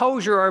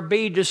composure or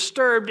be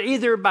disturbed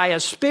either by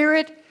a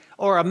spirit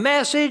or a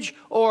message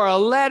or a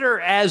letter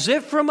as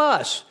if from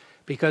us.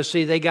 Because,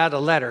 see, they got a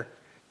letter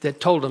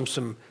that told them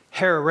some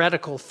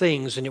heretical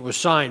things, and it was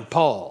signed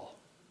Paul.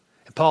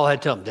 And Paul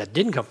had to tell them, that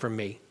didn't come from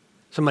me.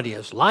 Somebody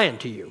is lying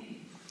to you.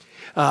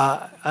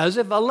 As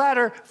if a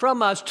letter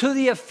from us to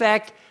the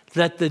effect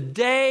that the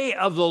day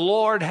of the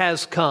Lord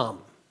has come.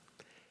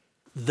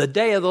 The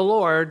day of the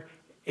Lord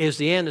is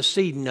the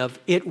antecedent of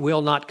it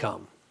will not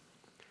come.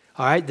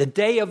 All right, the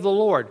day of the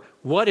Lord.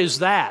 What is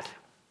that?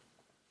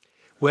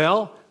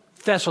 Well,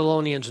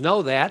 Thessalonians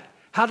know that.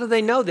 How do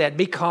they know that?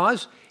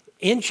 Because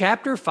in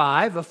chapter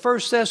 5 of 1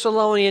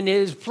 Thessalonians,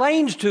 it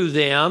explains to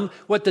them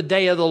what the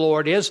day of the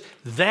Lord is.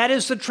 That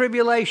is the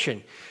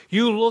tribulation.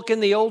 You look in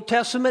the Old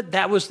Testament,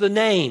 that was the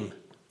name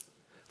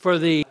for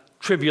the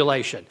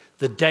tribulation,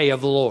 the day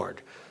of the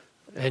Lord.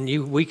 And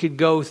we could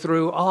go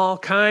through all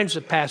kinds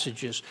of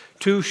passages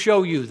to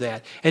show you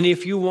that. And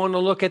if you want to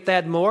look at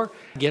that more,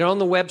 get on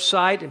the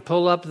website and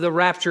pull up the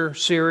Rapture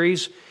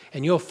series,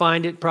 and you'll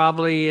find it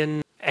probably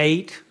in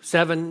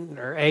 7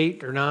 or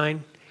 8 or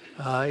 9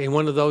 in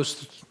one of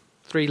those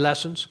 3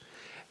 lessons.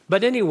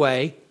 But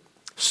anyway,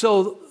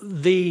 so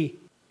the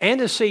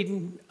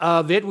antecedent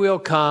of it will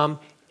come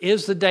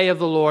is the day of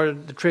the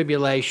Lord, the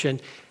tribulation.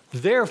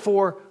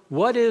 Therefore,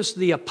 what is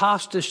the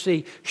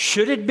apostasy?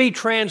 Should it be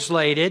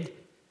translated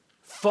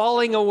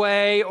falling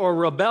away or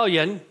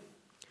rebellion,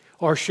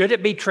 or should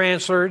it be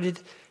translated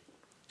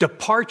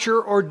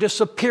departure or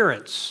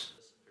disappearance?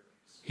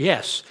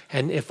 Yes,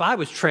 and if I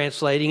was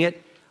translating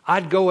it,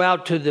 I'd go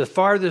out to the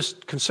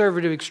farthest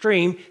conservative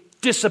extreme,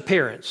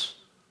 disappearance.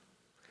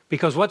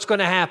 Because what's going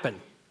to happen?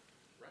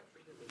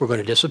 We're going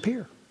to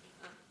disappear.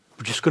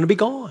 We're just going to be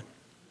gone.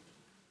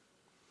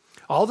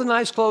 All the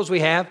nice clothes we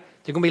have,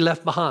 they're going to be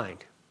left behind.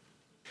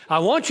 I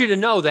want you to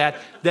know that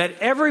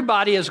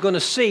everybody is going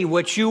to see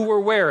what you were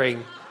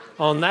wearing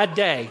on that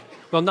day.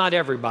 Well, not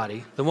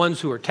everybody. The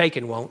ones who are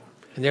taken won't,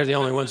 and they're the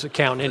only ones that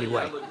count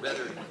anyway. I look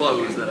better in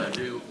clothes than I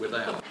do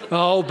without.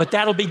 Oh, but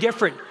that'll be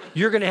different.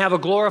 You're going to have a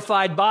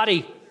glorified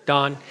body,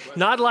 Don.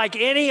 Not like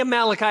any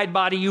Amalekite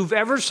body you've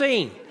ever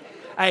seen.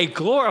 A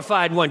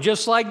glorified one,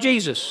 just like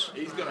Jesus.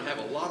 He's going to have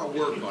a lot of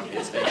work on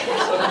his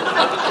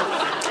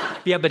hands.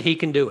 Yeah, but he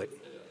can do it.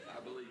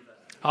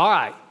 All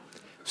right.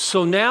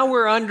 So now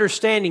we're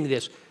understanding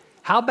this.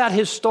 How about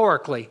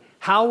historically?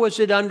 How was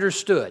it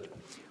understood?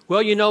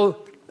 Well, you know,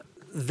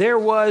 there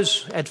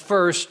was at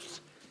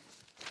first,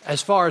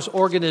 as far as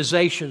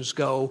organizations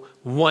go,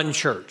 one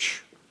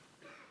church.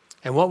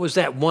 And what was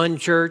that one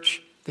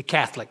church? The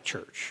Catholic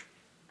Church.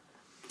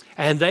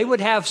 And they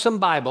would have some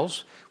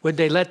Bibles. Would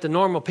they let the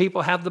normal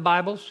people have the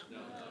Bibles? No.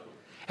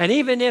 And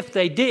even if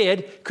they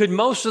did, could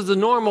most of the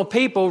normal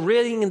people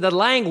reading the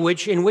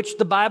language in which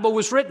the Bible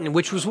was written,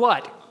 which was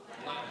what?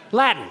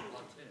 Latin.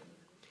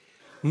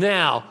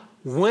 Now,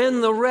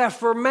 when the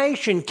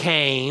Reformation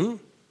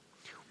came,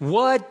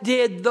 what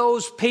did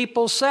those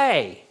people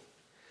say?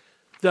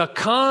 The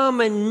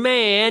common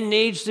man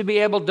needs to be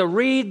able to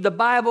read the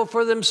Bible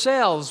for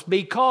themselves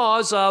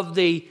because of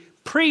the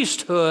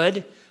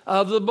priesthood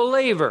of the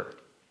believer.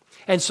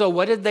 And so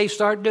what did they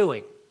start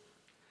doing?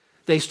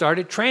 They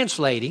started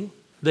translating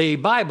the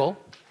Bible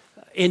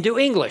into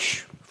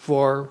English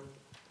for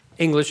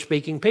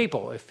English-speaking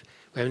people.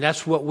 And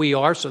that's what we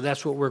are, so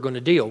that's what we're going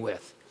to deal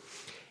with.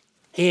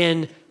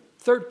 In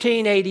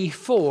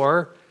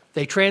 1384,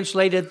 they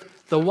translated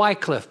the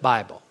Wycliffe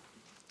Bible.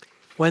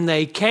 When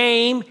they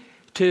came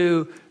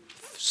to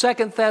 2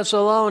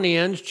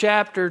 Thessalonians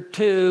chapter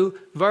 2,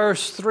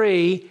 verse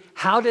 3,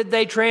 how did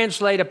they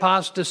translate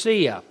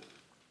apostasia?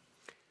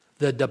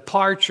 The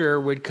departure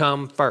would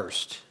come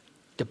first.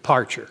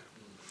 Departure.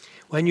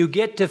 When you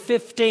get to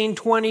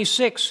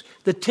 1526,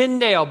 the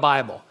Tyndale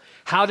Bible,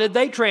 how did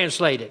they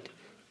translate it?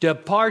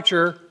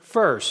 Departure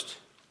first.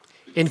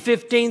 In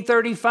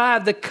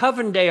 1535, the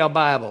Covendale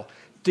Bible,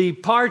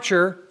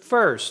 departure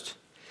first.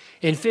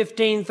 In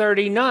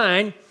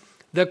 1539,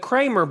 the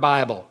Kramer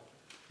Bible,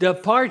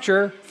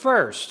 departure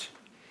first.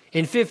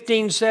 In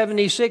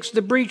 1576,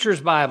 the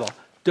Breacher's Bible,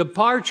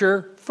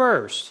 departure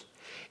first.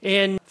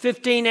 In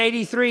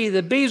 1583,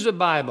 the Beza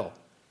Bible,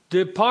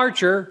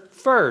 departure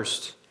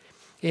first.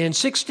 In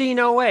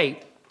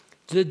 1608,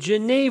 the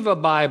Geneva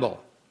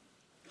Bible,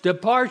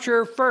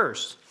 departure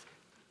first.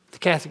 The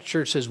Catholic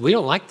Church says, we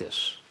don't like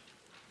this.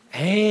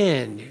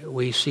 And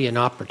we see an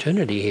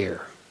opportunity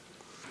here.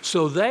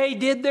 So they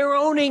did their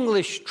own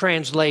English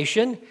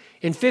translation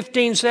in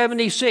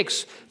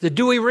 1576, the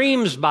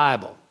Douay-Rheims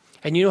Bible.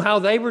 And you know how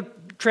they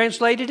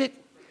translated it?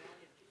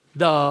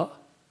 The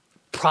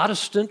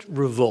Protestant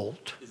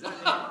Revolt.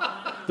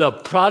 The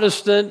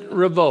Protestant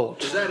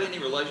Revolt. Is that any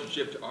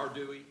relationship to our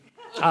Dewey?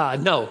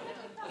 No.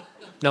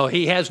 No,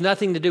 he has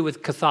nothing to do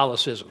with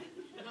Catholicism.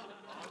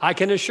 I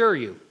can assure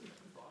you.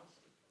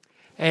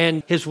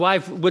 And his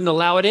wife wouldn't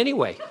allow it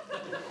anyway.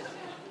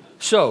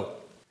 So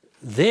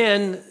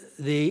then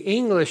the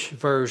English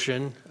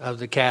version of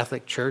the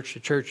Catholic Church, the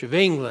Church of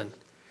England,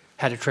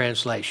 had a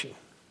translation.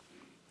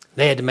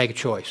 They had to make a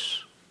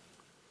choice.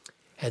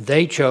 And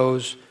they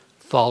chose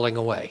falling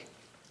away.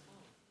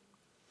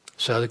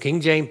 So the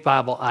King James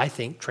Bible, I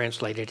think,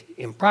 translated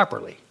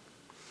improperly.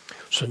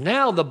 So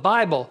now the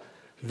Bible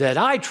that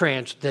I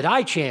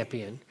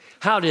champion,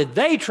 how did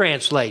they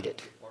translate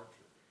it?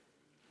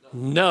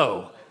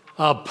 No.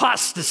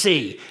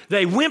 Apostasy.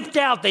 They wimped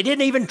out. They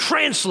didn't even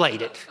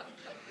translate it.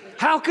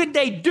 How could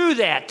they do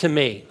that to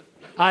me?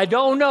 I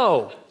don't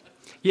know.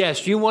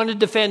 Yes, you want to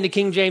defend the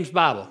King James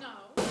Bible?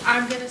 No.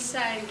 I'm going to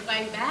say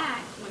way back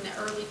when the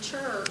early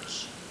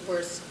church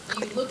was,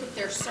 you look at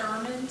their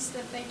sermons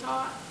that they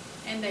taught,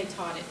 and they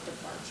taught it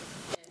departure.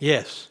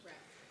 Yes,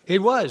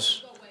 it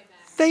was.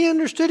 They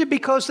understood it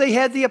because they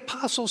had the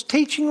apostles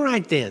teaching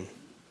right then.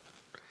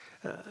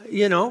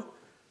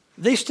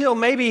 They still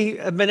maybe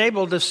have been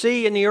able to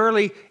see in the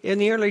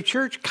early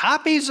church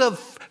copies of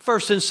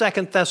 1st and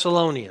 2nd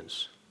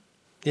Thessalonians.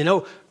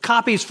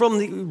 Copies from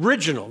the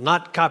original,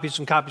 not copies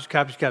and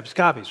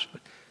copies.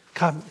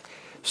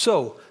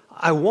 So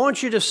I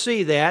want you to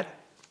see that,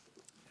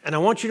 and I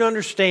want you to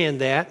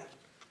understand that.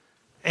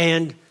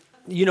 And,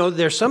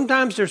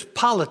 sometimes there's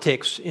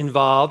politics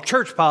involved,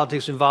 church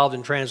politics involved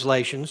in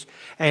translations,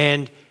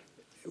 and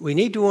we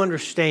need to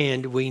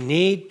understand we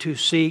need to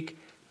seek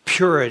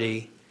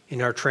purity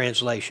in our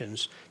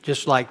translations,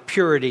 just like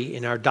purity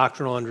in our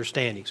doctrinal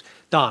understandings.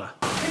 Donna.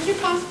 Could you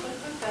possibly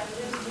put that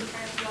into the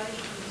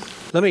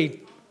translations? Let me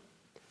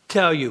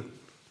tell you,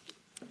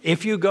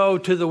 if you go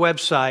to the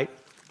website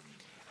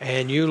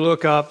and you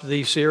look up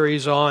the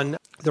series on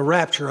the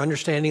rapture,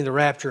 Understanding the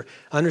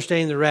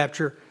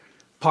Rapture,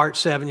 Part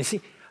 7, you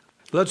see,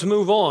 let's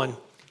move on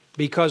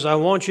because I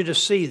want you to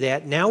see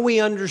that. Now we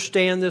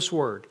understand this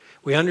word.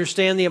 We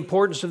understand the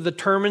importance of the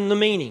term and the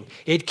meaning.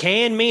 It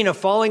can mean a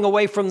falling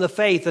away from the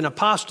faith, an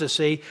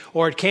apostasy,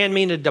 or it can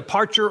mean a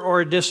departure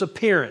or a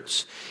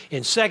disappearance.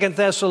 In 2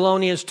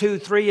 Thessalonians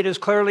 2:3, it is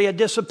clearly a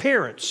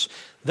disappearance.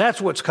 That's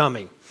what's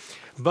coming.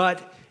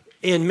 But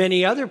in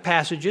many other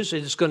passages,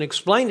 it's going to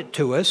explain it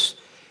to us.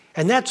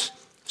 And that's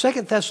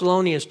 2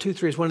 Thessalonians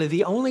 2:3 is one of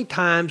the only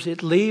times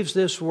it leaves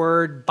this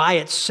word by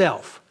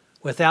itself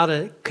without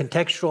a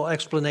contextual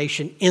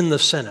explanation in the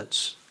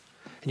sentence.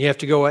 And you have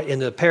to go in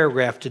the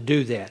paragraph to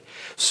do that.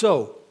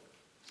 So,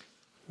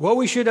 what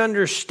we should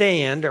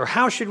understand, or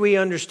how should we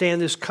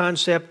understand this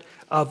concept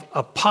of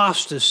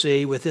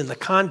apostasy within the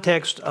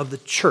context of the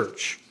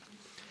church?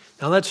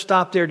 Now, let's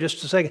stop there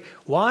just a second.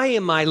 Why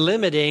am I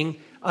limiting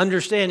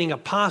understanding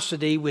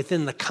apostasy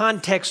within the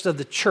context of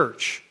the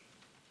church?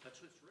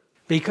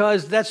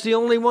 Because that's the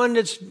only one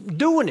that's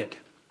doing it.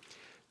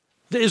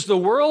 Is the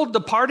world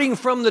departing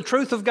from the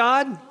truth of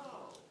God?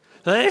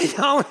 They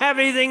don't have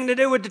anything to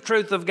do with the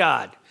truth of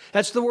God.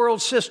 That's the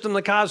world system,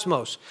 the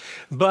cosmos.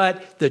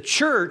 But the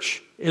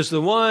church is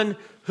the one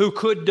who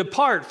could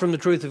depart from the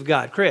truth of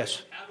God.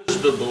 Chris? How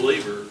does the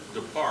believer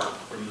depart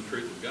from the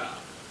truth of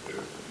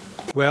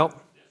God? Well,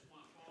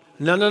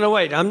 no,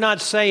 wait. I'm not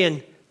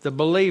saying the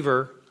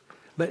believer,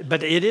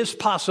 but it is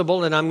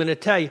possible, and I'm going to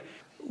tell you.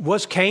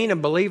 Was Cain a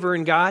believer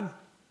in God?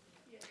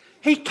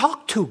 He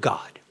talked to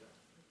God,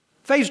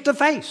 face to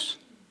face.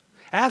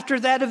 After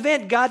that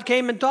event, God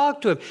came and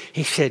talked to him.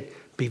 He said,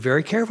 be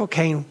very careful,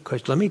 Cain,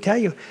 because let me tell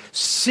you,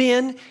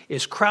 sin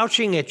is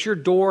crouching at your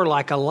door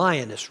like a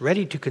lioness,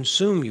 ready to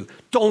consume you.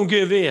 Don't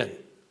give in.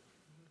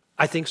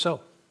 I think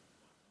so.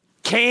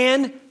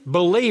 Can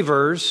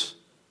believers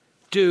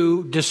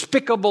do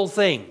despicable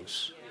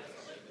things?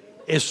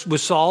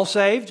 Was Saul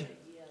saved?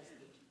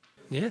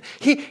 Yeah.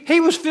 He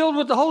was filled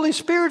with the Holy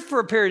Spirit for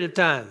a period of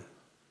time.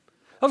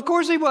 Of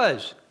course he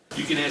was.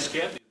 You can ask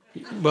Kathy.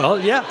 Well,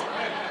 yeah.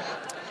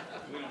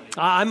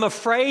 I'm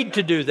afraid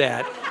to do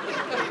that.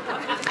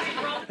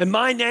 And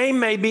my name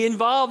may be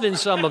involved in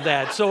some of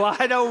that, so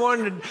I don't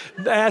want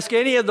to ask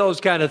any of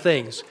those kind of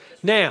things.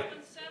 Now,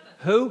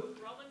 who?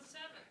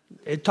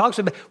 It talks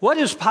about,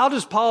 how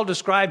does Paul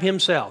describe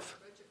himself?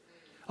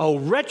 Oh,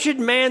 wretched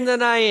man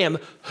that I am,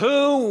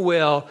 who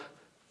will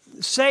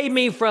save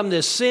me from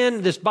this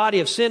sin, this body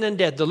of sin and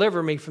death.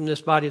 Deliver me from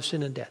this body of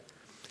sin and death.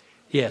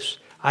 Yes,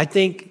 I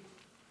think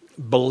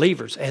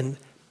believers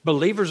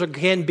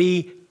can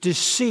be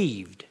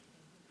deceived.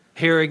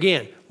 Here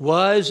again,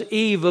 was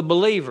Eve a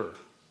believer?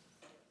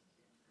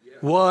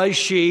 Was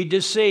she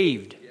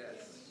deceived?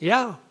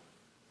 Yeah,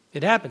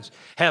 it happens.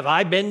 Have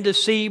I been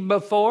deceived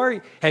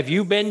before? Have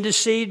you been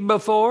deceived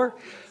before?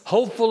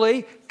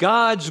 Hopefully,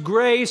 God's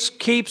grace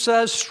keeps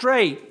us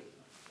straight.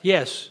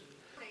 Yes.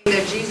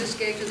 That Jesus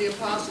gave to the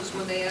apostles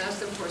when they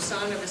asked them for a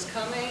sign of his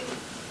coming,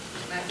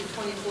 Matthew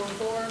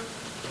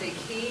 24:4, take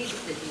heed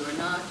that you are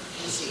not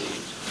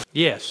deceived.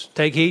 Yes,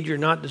 take heed you're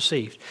not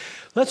deceived.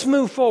 Let's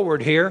move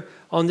forward here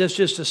on this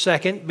just a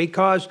second,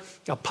 because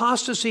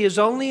apostasy is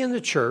only in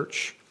the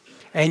church.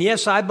 And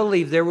yes, I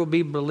believe there will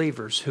be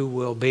believers who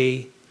will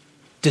be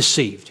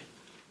deceived.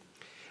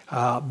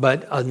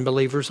 But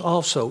unbelievers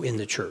also in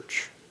the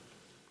church,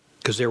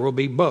 because there will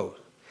be both.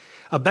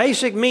 A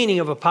basic meaning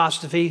of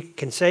apostasy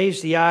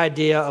conveys the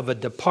idea of a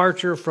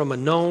departure from a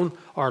known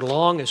or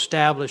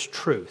long-established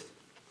truth.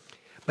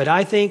 But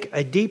I think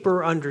a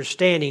deeper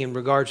understanding in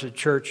regards to the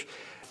church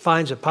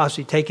finds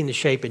apostasy taking the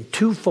shape in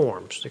two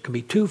forms. There can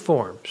be two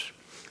forms.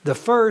 The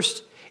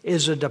first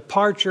is a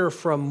departure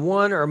from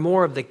one or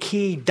more of the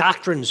key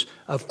doctrines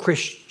of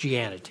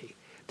Christianity.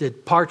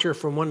 Departure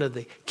from one of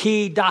the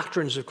key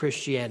doctrines of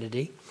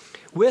Christianity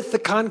with the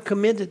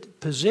concomitant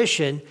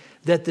position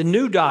that the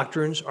new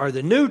doctrines or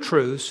the new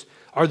truths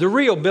are the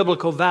real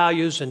biblical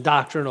values and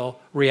doctrinal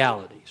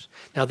realities.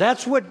 Now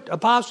that's what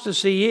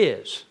apostasy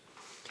is.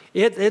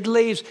 It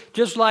leaves,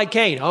 just like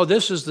Cain, oh,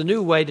 this is the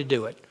new way to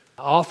do it.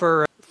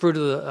 Offer fruit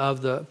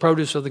of the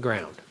produce of the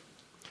ground.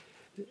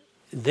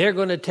 They're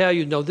going to tell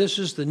you, no, this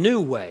is the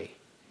new way.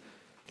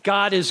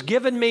 God has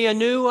given me a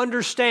new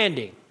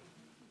understanding.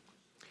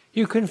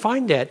 You can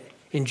find that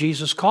in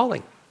Jesus'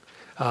 calling.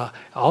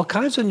 All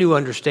kinds of new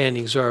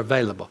understandings are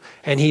available.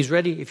 And he's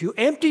ready. If you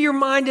empty your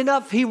mind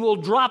enough, he will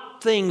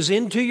drop things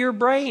into your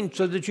brain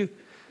so that you...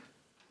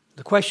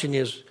 The question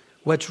is,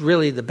 what's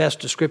really the best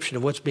description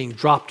of what's being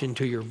dropped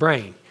into your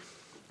brain?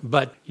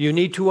 But you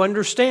need to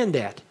understand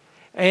that.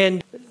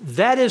 And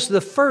that is the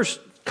first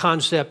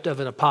concept of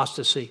an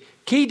apostasy.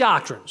 Key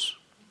doctrines.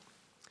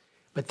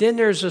 But then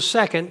there's a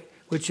second,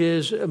 which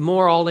is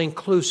more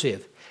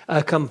all-inclusive.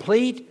 A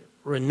complete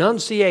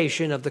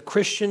renunciation of the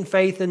Christian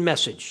faith and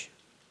message,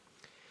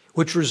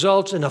 which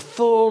results in a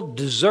full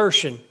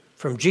desertion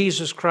from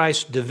Jesus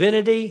Christ's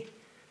divinity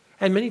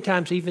and many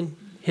times even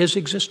his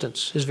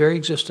existence, his very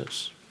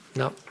existence.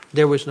 No,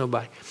 there was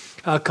nobody.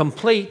 A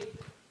complete.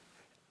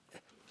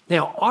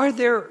 Now, are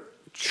there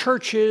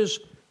churches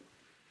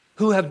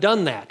who have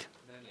done that?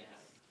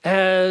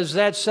 Has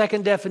that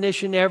second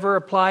definition ever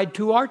applied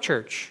to our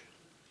church?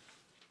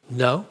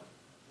 No.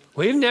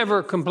 We've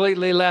never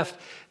completely left.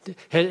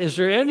 Is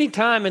there any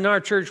time in our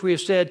church we have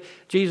said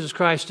Jesus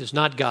Christ is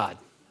not God?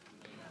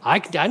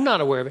 I'm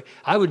not aware of it.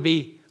 I would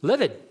be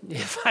livid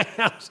if I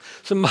had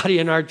somebody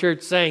in our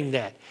church saying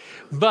that.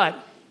 But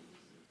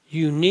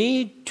you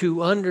need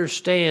to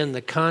understand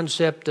the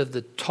concept of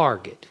the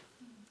target.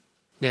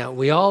 Now,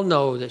 we all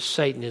know that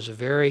Satan is a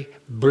very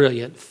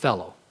brilliant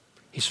fellow.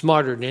 He's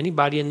smarter than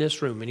anybody in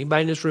this room.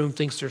 Anybody in this room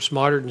thinks they're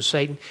smarter than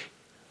Satan?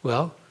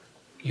 Well,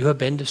 you have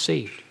been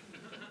deceived.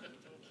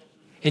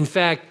 In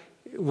fact,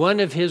 one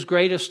of his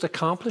greatest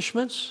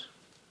accomplishments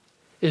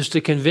is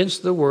to convince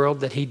the world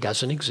that he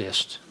doesn't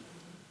exist.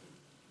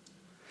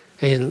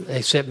 And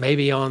except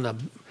maybe on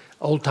an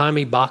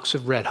old-timey box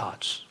of Red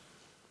Hots.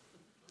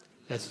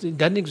 It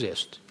doesn't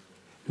exist.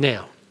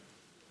 Now,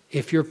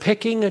 if you're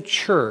picking a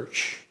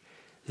church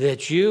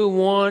that you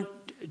want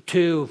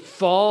to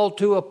fall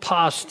to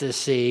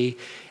apostasy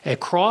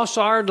across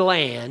our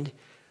land,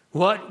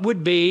 what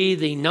would be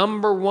the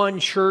number one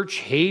church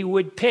he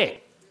would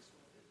pick?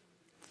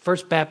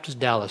 First Baptist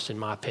Dallas, in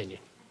my opinion.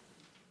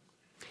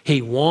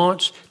 He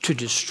wants to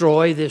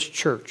destroy this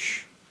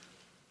church.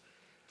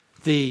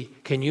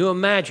 Can you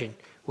imagine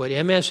what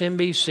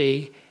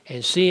MSNBC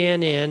and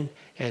CNN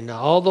and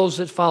all those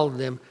that followed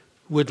them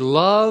would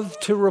love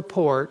to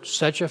report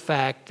such a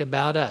fact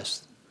about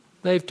us?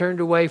 They've turned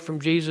away from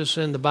Jesus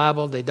and the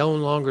Bible. They no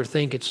longer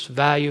think it's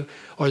value,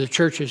 or the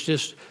church is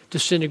just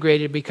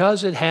disintegrated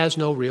because it has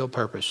no real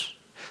purpose.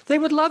 They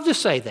would love to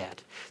say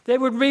that. They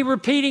would be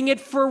repeating it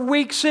for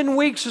weeks and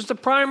weeks as the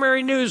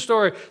primary news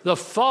story, the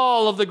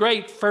fall of the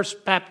great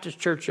First Baptist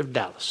Church of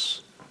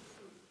Dallas.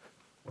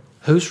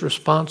 Who's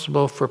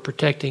responsible for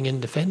protecting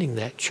and defending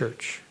that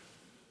church?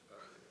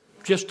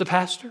 Just the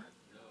pastor?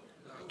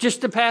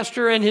 Just the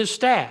pastor and his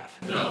staff?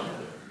 No.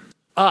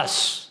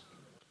 Us.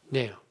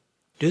 Now,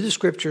 do the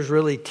scriptures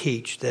really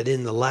teach that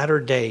in the latter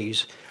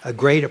days a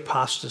great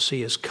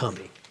apostasy is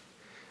coming?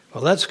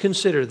 Well, let's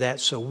consider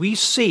that so we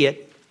see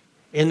it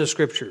in the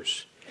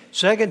scriptures.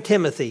 2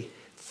 Timothy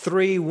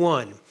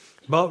 3:1.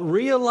 But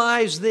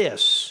realize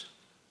this,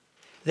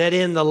 that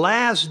in the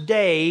last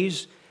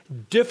days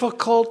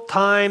difficult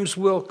times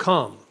will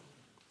come.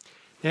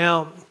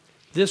 Now,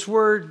 this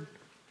word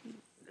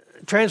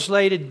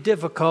translated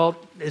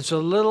difficult, it's a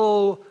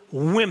little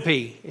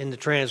wimpy in the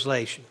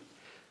translation.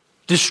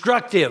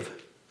 Destructive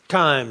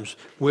times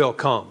will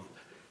come.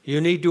 You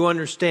need to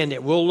understand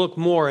it. We'll look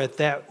more at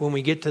that when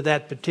we get to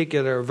that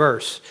particular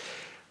verse.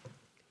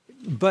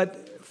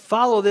 But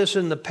follow this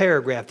in the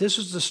paragraph. This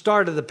is the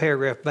start of the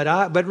paragraph.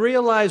 But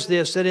realize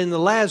this, that in the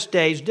last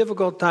days,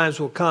 difficult times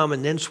will come.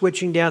 And then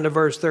switching down to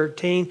verse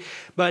 13.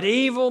 But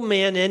evil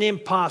men and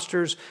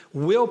impostors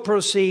will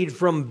proceed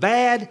from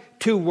bad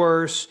to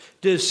worse,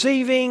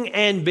 deceiving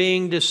and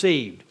being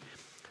deceived.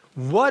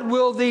 What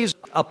will these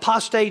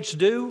apostates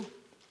do?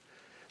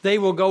 They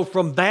will go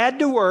from bad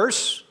to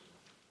worse.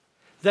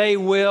 They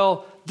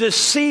will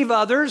deceive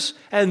others,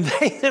 and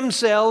they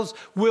themselves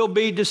will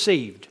be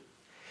deceived.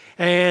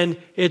 And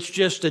it's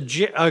just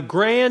a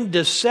grand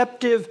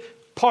deceptive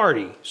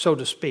party, so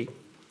to speak.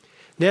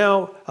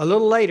 Now, a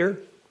little later,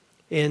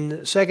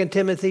 in 2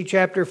 Timothy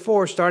chapter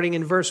 4, starting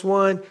in verse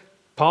 1,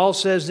 Paul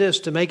says this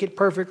to make it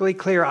perfectly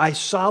clear. I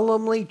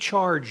solemnly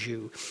charge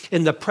you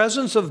in the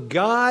presence of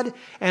God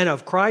and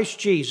of Christ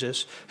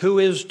Jesus, who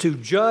is to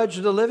judge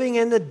the living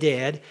and the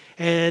dead,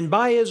 and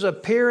by his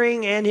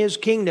appearing and his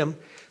kingdom,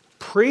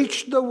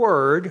 preach the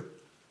word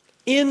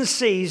in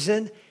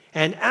season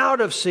and out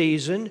of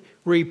season,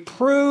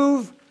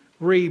 reprove,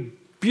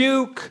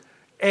 rebuke,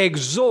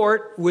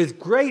 exhort with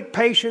great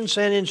patience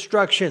and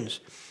instructions.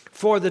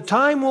 For the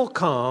time will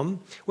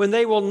come when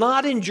they will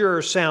not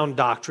endure sound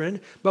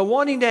doctrine, but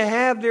wanting to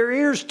have their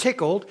ears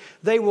tickled,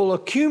 they will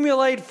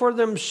accumulate for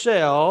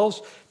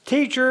themselves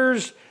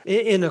teachers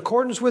in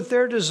accordance with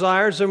their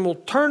desires, and will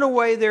turn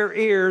away their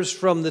ears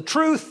from the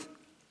truth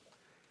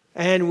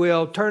and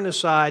will turn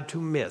aside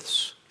to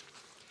myths.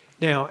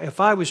 Now,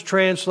 if I was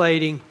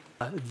translating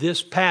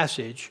this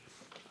passage,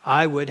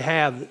 I would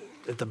have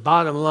at the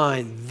bottom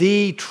line,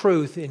 the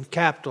truth in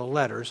capital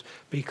letters,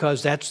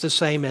 because that's the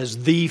same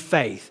as the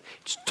faith.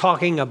 It's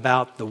talking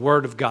about the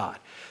Word of God.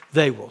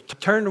 They will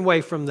turn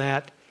away from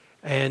that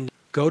and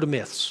go to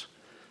myths.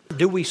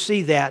 Do we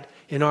see that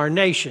in our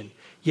nation?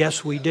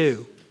 Yes, we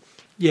do.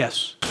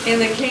 Yes. In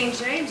the King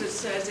James, it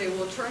says they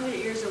will turn their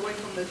ears away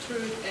from the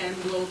truth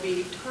and will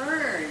be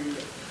turned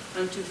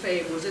unto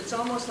fables. It's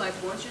almost like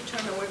once you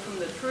turn away from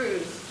the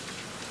truth,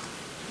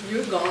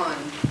 you're gone.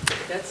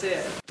 That's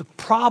it. The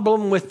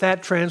problem with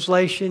that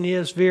translation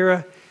is,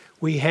 Vera,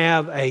 we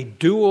have a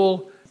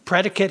dual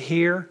predicate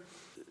here.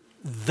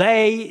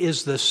 They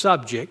is the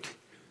subject.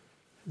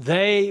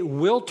 They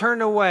will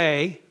turn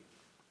away,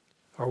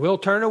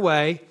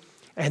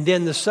 and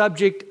then the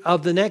subject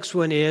of the next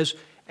one is,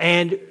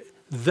 and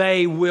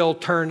they will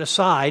turn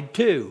aside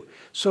too.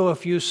 So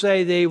if you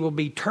say they will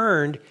be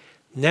turned,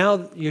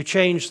 now you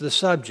change the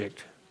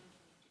subject.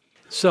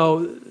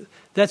 So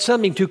that's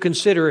something to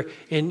consider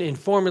in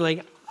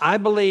formulating. I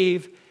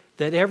believe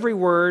that every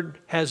word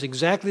has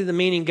exactly the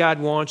meaning God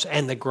wants,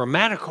 and the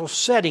grammatical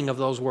setting of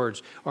those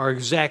words are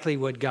exactly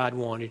what God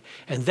wanted.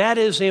 And that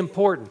is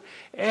important.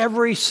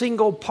 Every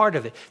single part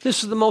of it.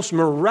 This is the most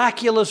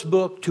miraculous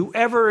book to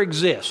ever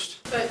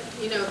exist. But,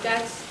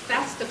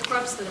 that's the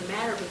crux of the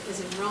matter, because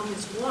in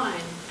Romans 1,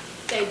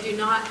 they do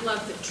not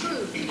love the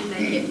truth, and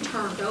they get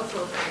turned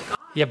over by God.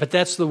 Yeah, but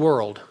that's the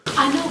world.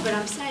 I know, but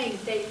I'm saying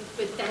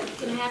but that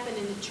can happen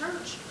in the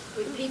church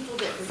with people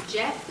that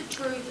reject the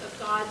truth of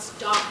God's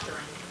doctrine,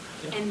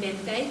 and then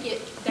they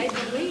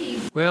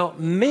believe. Well,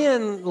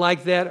 men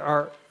like that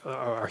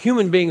are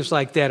human beings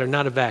like that are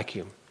not a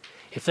vacuum.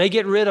 If they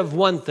get rid of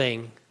one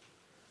thing,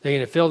 they're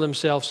going to fill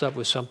themselves up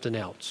with something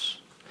else.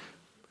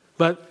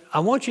 But I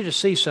want you to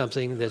see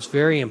something that's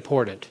very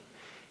important,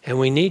 and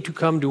we need to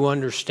come to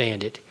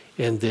understand it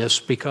in this,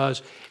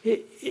 because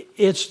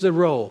it's the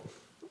role.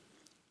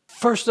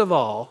 First of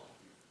all,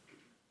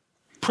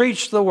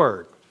 preach the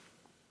word.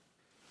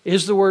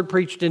 Is the word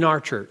preached in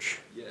our church?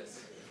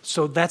 Yes.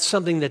 So that's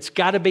something that's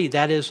got to be.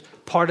 That is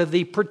part of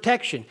the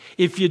protection.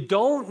 If you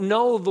don't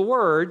know the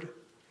word,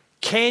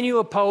 can you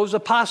oppose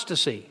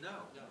apostasy?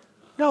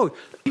 No,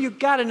 you've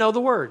got to know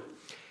the word.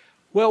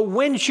 Well,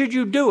 when should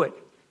you do it?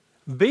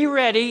 Be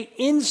ready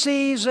in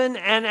season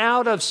and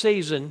out of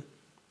season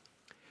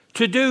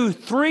to do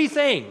three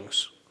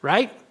things,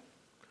 right?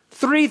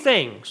 Three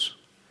things.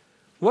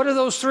 What are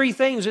those three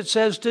things it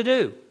says to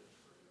do?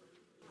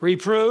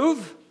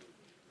 Reprove,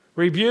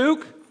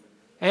 rebuke,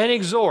 and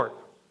exhort.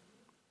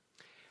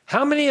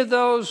 How many of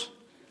those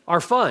are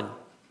fun?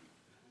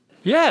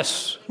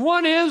 Yes,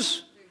 one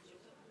is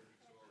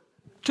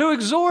to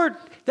exhort.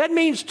 That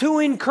means to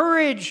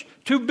encourage,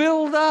 to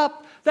build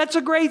up. That's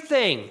a great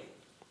thing.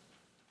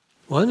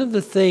 One of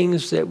the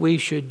things that we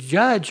should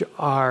judge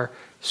our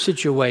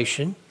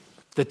situation,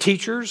 the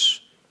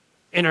teachers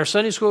in our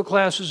Sunday school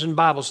classes and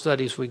Bible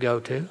studies we go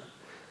to,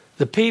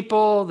 the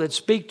people that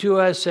speak to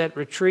us at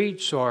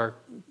retreats or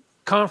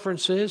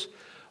conferences,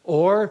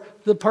 or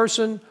the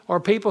person or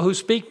people who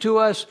speak to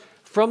us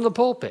from the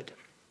pulpit.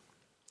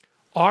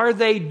 Are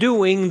they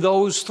doing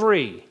those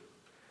three?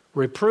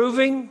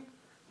 Reproving,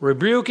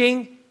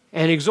 rebuking,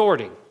 and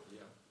exhorting.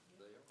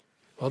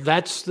 Well,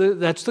 that's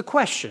the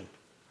question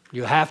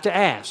you have to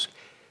ask.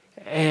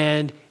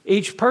 And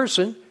each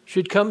person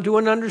should come to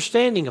an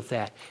understanding of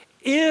that.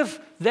 If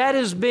that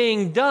is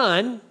being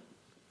done,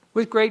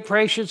 with great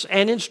patience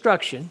and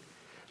instruction,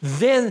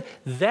 then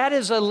that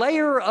is a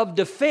layer of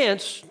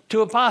defense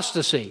to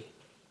apostasy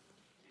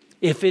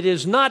if it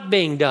is not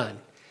being done.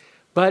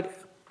 But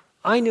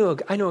I know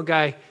a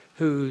guy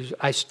who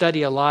I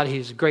study a lot.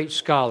 He's a great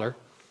scholar.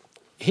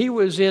 He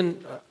was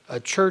in a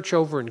church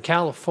over in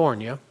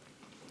California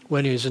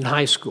when he was in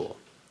high school.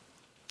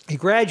 He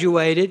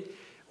graduated,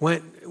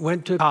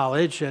 went to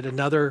college at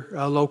another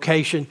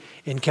location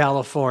in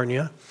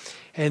California,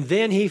 and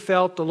then he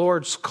felt the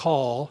Lord's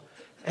call,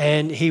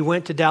 and he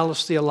went to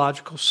Dallas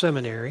Theological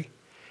Seminary.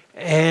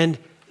 And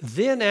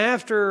then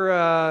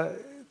after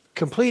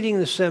completing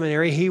the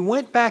seminary, he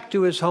went back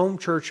to his home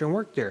church and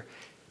worked there.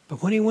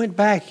 But when he went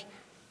back,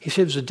 he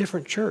said it was a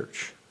different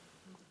church.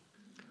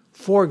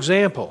 For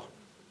example,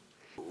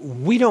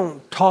 we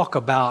don't talk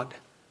about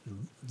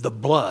the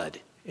blood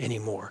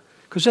anymore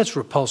because that's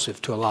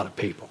repulsive to a lot of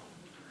people.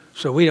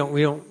 So we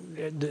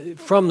don't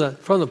from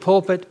the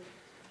pulpit,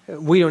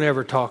 we don't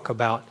ever talk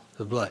about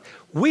the blood.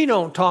 We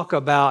don't talk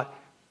about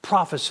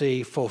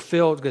prophecy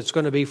fulfilled, that's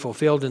going to be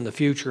fulfilled in the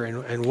future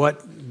and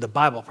what the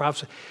Bible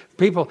prophesies.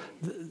 People,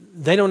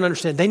 they don't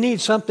understand. They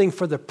need something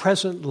for the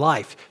present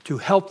life to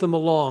help them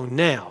along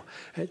now.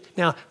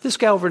 Now, this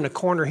guy over in the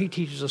corner, he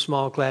teaches a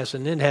small class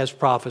and then has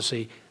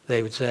prophecy,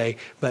 they would say,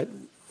 but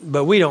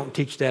we don't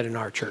teach that in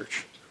our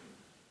church.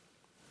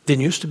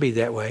 Didn't used to be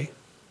that way.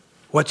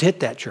 What's hit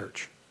that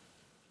church?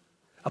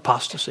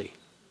 Apostasy.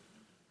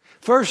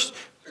 First,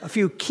 a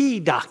few key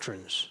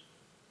doctrines.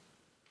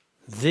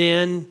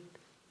 Then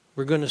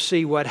we're going to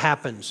see what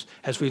happens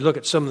as we look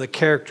at some of the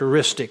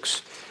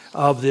characteristics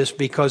of this,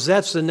 because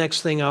that's the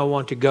next thing I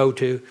want to go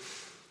to.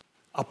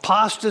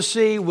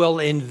 Apostasy will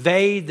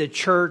invade the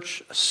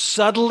church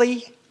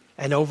subtly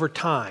and over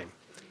time.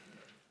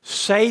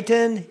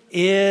 Satan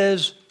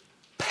is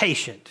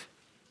patient.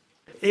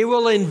 It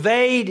will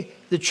invade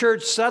the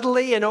church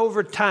subtly and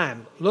over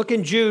time. Look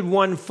in Jude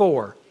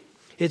 1:4.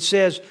 It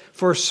says,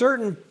 "For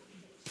certain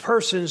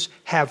persons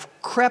have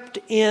crept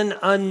in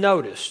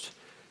unnoticed."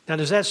 Now,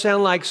 does that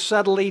sound like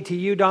subtly to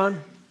you,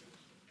 Don?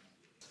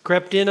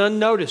 Crept in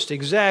unnoticed,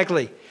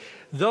 exactly.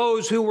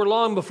 Those who were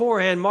long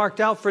beforehand marked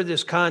out for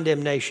this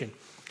condemnation.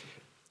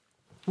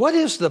 What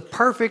is the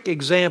perfect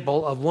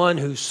example of one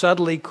who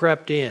subtly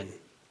crept in?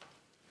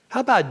 How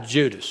about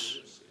Judas?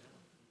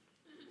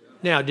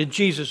 Now, did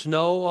Jesus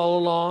know all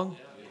along?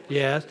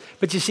 Yes.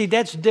 But you see,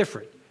 that's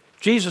different.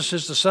 Jesus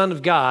is the Son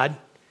of God,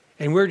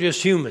 and we're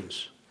just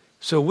humans.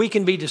 So we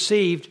can be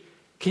deceived.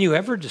 Can you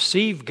ever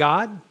deceive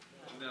God?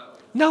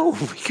 No,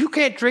 you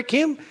can't trick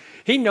him.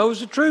 He knows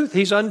the truth.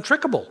 He's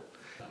untrickable.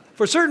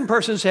 For certain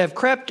persons have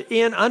crept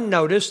in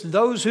unnoticed,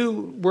 those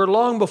who were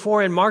long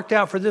before and marked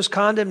out for this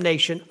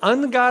condemnation,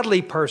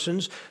 ungodly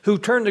persons who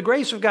turn the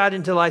grace of God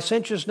into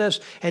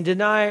licentiousness and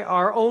deny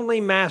our only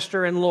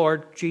Master and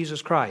Lord,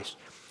 Jesus Christ.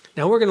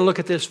 Now, we're going to look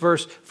at this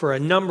verse for a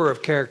number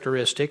of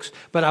characteristics,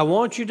 but I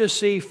want you to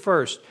see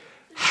first,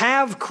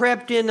 have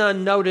crept in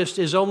unnoticed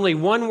is only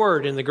one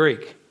word in the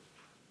Greek.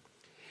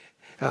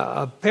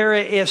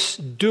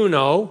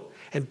 Paraisduno,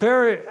 and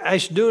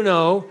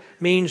paraisduno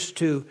means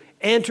to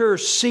enter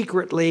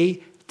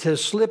secretly, to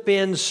slip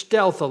in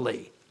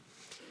stealthily.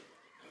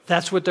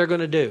 That's what they're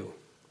going to do.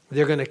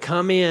 They're going to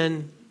come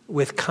in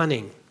with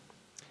cunning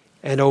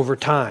and over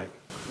time.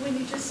 When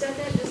you just said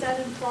that, does that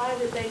imply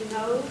that they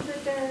know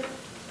that they're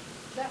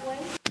that way?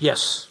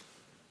 Yes.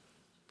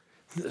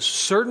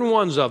 Certain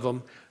ones of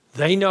them,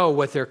 they know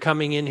what they're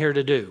coming in here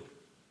to do.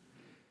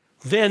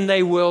 Then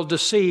they will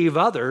deceive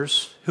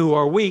others who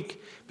are weak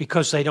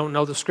because they don't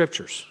know the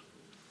Scriptures.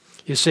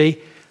 You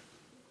see?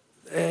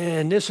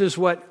 And this is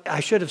what I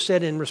should have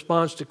said in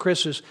response to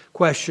Chris's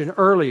question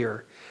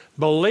earlier.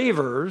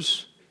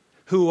 Believers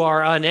who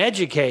are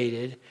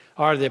uneducated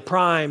are the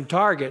prime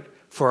target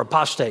for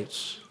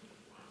apostates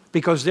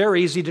because they're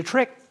easy to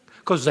trick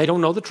because they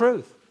don't know the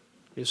truth.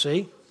 You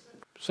see?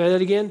 Say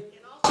that again?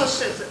 It also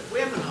says that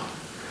women are.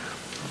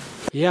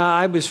 Yeah,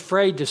 I was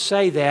afraid to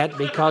say that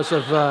because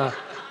of...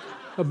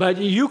 but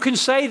you can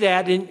say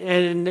that,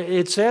 and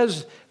it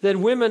says that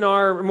women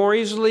are more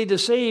easily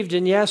deceived,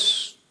 and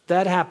yes,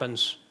 that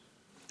happens.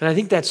 And I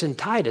think that's in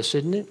Titus,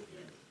 isn't it?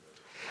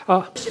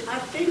 I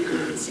think you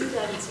can see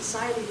that in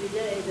society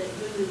today, that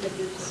women have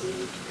been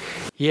deceived.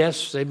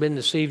 Yes, they've been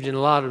deceived in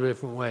a lot of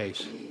different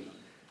ways.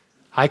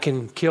 I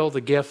can kill the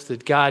gift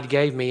that God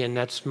gave me, and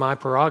that's my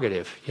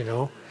prerogative, you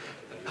know.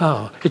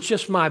 Oh, it's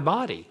just my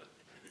body.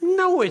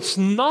 No, it's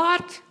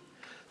not.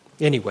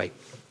 Anyway,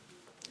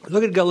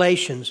 look at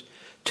Galatians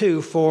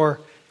 2, 4,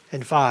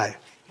 and 5.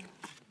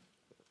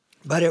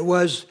 But it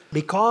was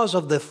because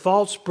of the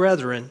false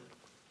brethren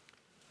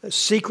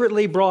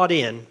secretly brought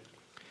in,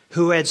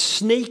 who had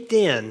sneaked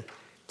in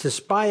to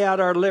spy out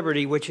our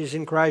liberty, which is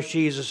in Christ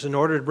Jesus, in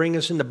order to bring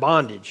us into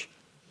bondage.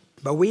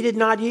 But we did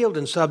not yield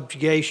in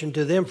subjugation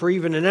to them for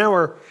even an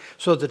hour,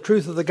 so that the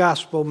truth of the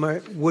gospel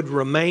would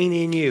remain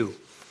in you.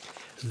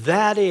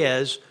 That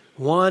is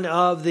one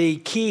of the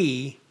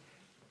key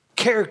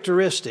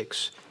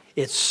characteristics.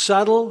 It's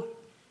subtle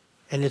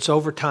and it's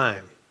over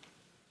time.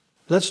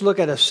 Let's look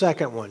at a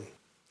second one.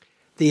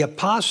 the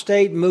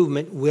apostate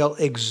movement will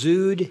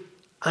exude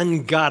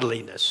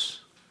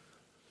ungodliness.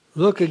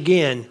 Look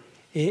again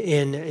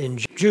in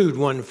Jude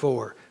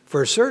 1:4.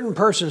 For certain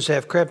persons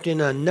have crept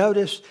in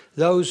unnoticed,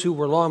 those who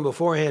were long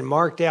beforehand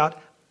marked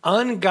out,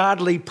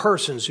 ungodly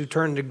persons who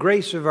turn the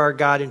grace of our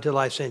God into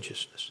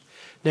licentiousness.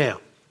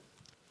 Now,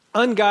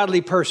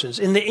 ungodly persons.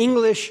 In the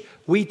English,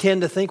 we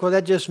tend to think, well,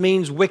 that just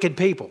means wicked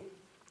people.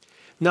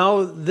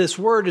 No, this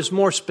word is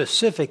more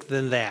specific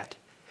than that.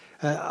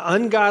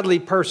 Ungodly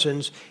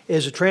persons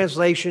is a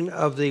translation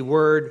of the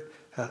word,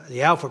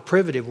 the alpha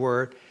privative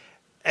word,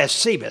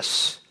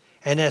 asebus.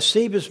 And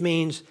asebus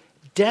means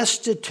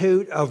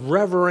destitute of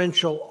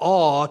reverential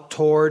awe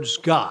towards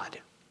God.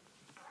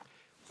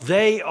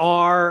 They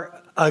are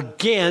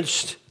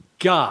against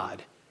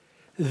God.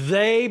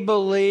 They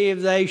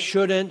believe they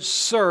shouldn't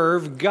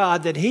serve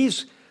God, that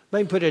He's,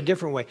 let me put it a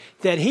different way,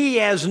 that He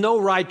has no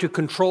right to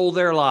control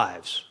their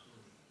lives.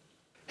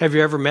 Have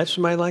you ever met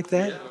somebody like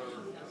that?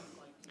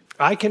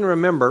 I can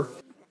remember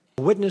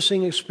a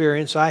witnessing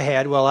experience I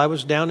had while I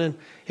was down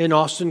in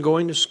Austin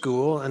going to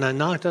school, and I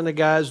knocked on the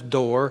guy's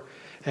door,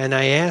 and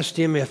I asked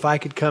him if I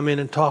could come in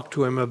and talk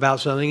to him about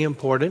something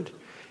important.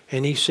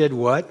 And he said,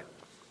 what?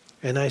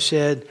 And I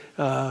said,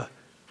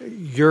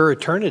 your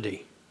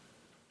eternity.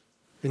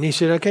 And he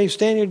said, okay,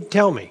 stand here and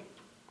tell me.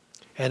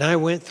 And I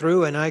went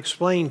through and I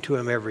explained to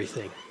him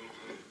everything.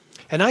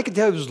 And I could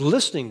tell he was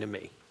listening to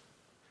me.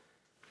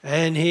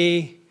 And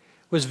he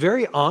was a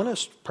very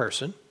honest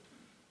person.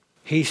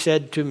 He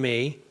said to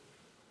me,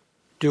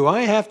 do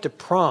I have to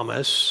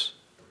promise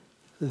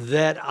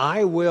that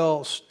I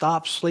will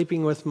stop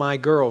sleeping with my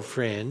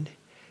girlfriend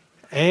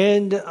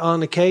and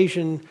on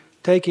occasion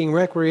taking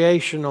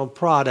recreational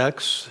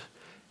products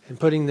and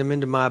putting them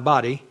into my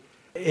body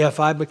if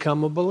I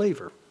become a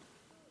believer?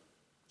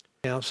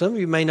 Now, some of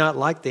you may not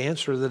like the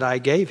answer that I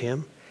gave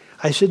him.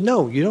 I said,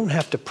 no, you don't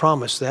have to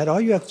promise that.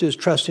 All you have to do is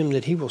trust Him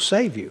that He will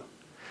save you.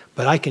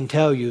 But I can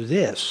tell you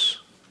this.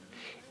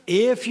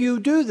 If you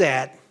do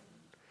that,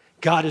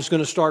 God is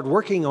going to start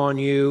working on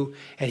you,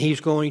 and He's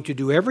going to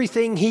do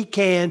everything He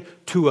can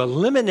to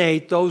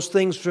eliminate those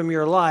things from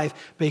your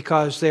life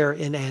because they're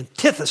in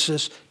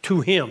antithesis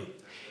to Him.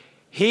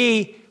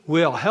 He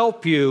will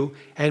help you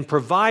and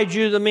provide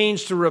you the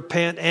means to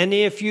repent, and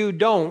if you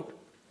don't,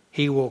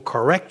 He will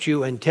correct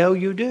you until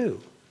you do.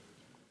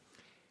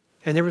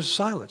 And there was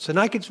silence, and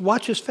I could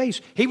watch his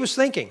face. He was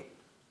thinking.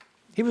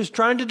 He was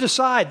trying to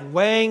decide,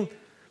 weighing,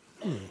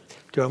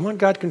 do I want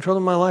God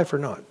controlling my life or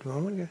not? Do I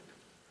want God?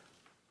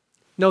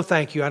 No,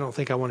 thank you. I don't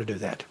think I want to do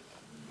that,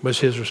 was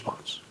his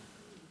response.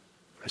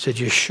 I said,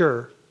 you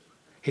sure?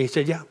 He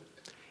said, yeah.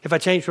 If I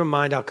change my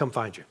mind, I'll come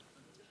find you.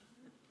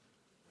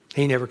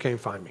 He never came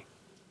find me.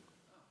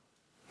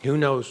 Who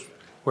knows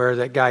where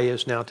that guy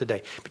is now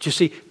today? But you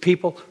see,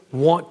 people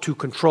want to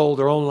control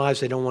their own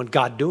lives. They don't want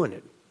God doing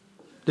it.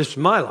 This is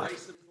my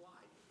life.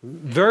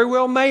 Very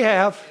well may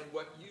have.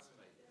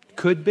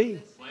 Could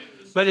be.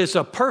 But it's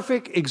a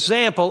perfect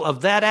example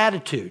of that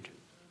attitude.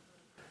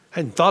 I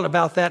hadn't thought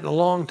about that in a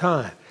long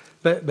time.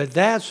 But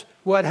that's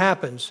what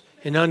happens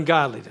in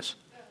ungodliness.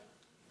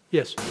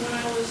 Yes? When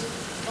I was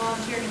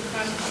volunteering in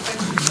Christ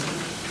Protection,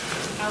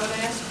 I would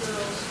ask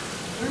girls,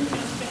 where are you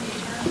going to spend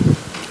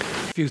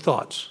eternity? A few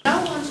thoughts.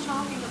 No one's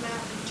talking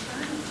about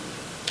eternity.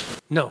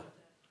 No,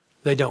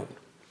 they don't.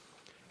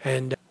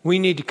 And we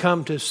need to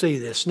come to see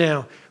this.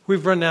 Now,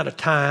 we've run out of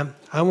time.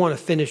 I want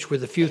to finish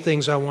with a few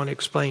things I want to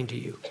explain to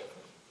you.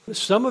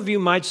 Some of you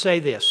might say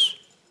this.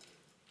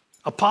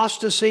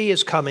 Apostasy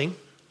is coming.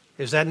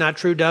 Is that not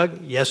true,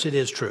 Doug? Yes, it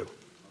is true.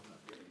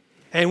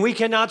 And we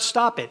cannot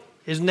stop it.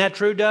 Isn't that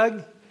true,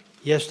 Doug?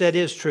 Yes, that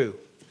is true.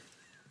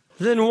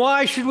 Then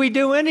why should we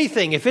do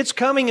anything if it's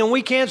coming and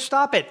we can't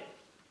stop it?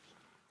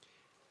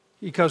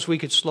 Because we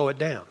could slow it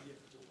down.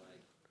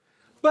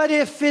 But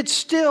if it's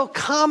still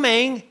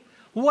coming,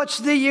 what's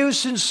the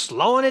use in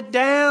slowing it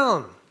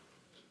down?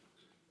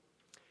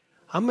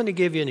 I'm going to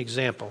give you an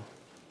example.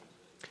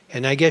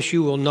 And I guess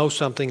you will know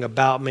something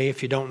about me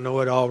if you don't know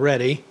it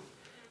already.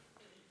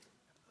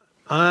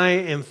 I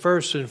am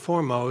first and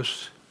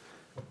foremost,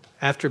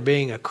 after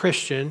being a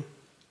Christian,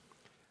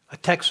 a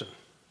Texan.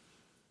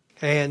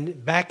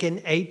 And back in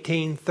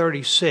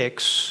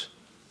 1836,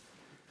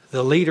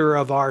 the leader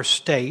of our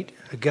state,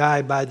 a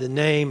guy by the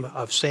name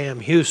of Sam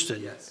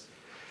Houston,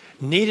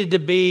 needed to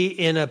be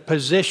in a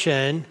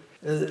position.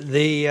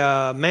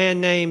 The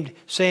man named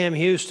Sam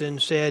Houston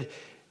said,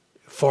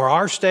 for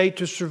our state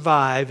to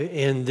survive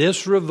in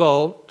this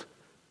revolt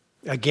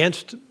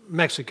against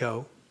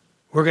Mexico,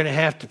 we're going to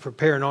have to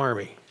prepare an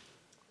army.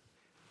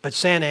 But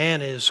Santa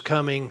Anna is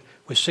coming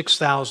with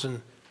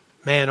 6,000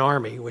 man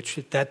army, which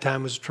at that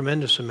time was a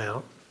tremendous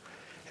amount.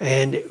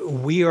 And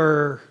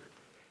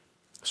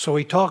so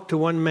he talked to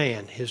one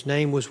man. His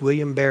name was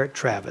William Barrett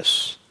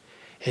Travis.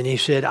 And he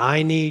said,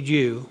 I need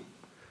you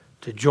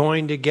to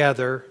join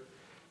together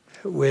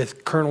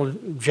with Colonel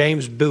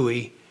James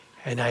Bowie,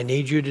 and I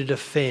need you to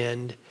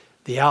defend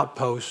the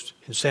outpost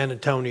in San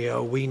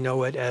Antonio. We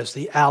know it as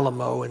the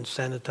Alamo in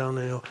San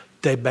Antonio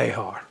de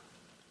Bejar.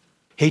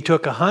 He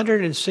took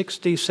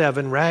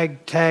 167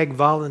 ragtag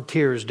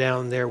volunteers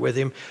down there with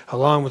him,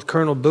 along with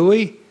Colonel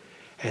Bowie,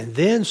 and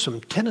then some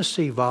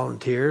Tennessee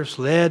volunteers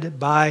led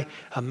by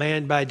a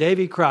man by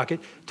Davy Crockett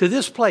to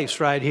this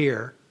place right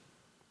here.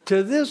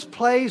 To this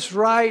place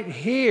right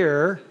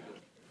here,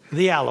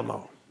 the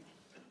Alamo.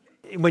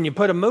 When you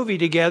put a movie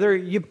together,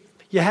 you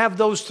have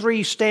those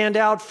three stand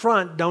out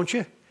front, don't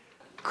you?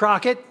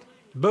 Crockett,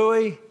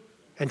 Bowie,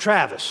 and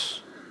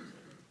Travis.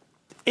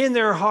 In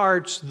their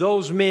hearts,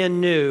 those men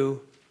knew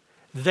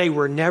they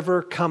were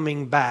never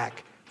coming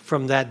back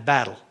from that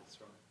battle.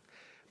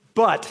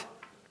 But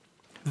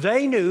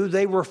they knew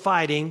they were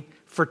fighting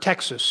for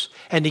Texas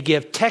and to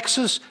give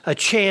Texas a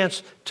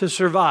chance to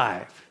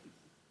survive.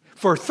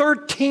 For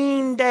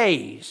 13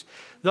 days,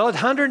 those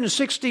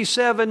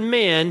 167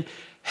 men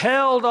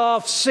held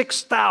off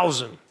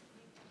 6,000,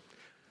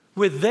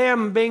 with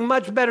them being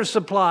much better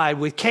supplied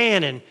with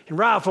cannon and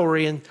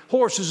riflery and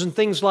horses and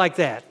things like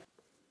that.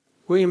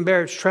 William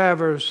Barrett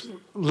Travers'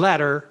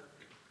 letter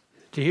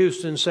to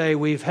Houston say,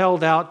 we've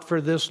held out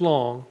for this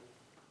long,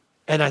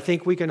 and I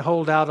think we can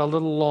hold out a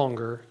little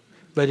longer,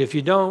 but if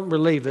you don't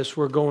relieve us,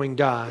 we're going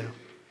to die.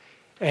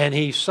 And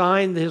he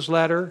signed his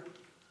letter,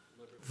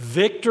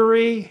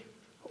 victory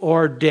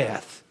or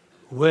death,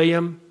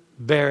 William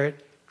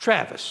Barrett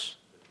Travis.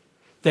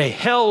 They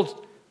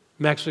held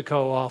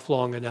Mexico off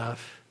long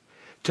enough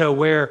to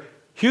where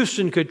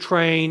Houston could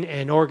train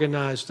and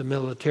organize the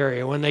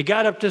military. When they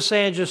got up to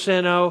San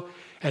Jacinto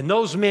and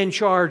those men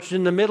charged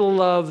in the middle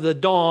of the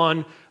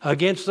dawn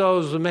against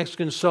those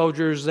Mexican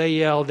soldiers, they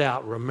yelled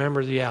out,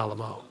 "Remember the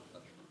Alamo."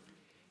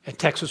 And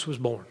Texas was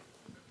born.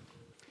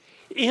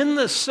 In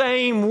the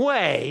same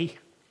way,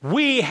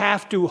 we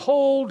have to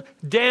hold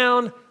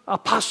down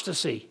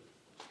apostasy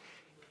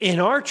in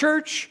our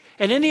church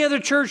and any other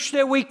church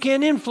that we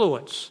can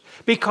influence,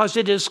 because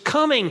it is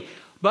coming.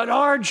 But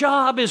our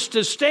job is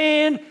to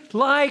stand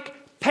like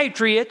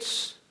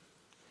patriots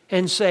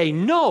and say,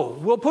 no,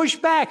 we'll push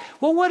back.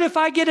 Well, what if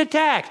I get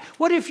attacked?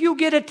 What if you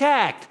get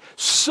attacked?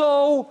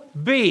 So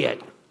be it.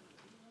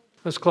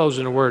 Let's close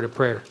in a word of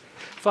prayer.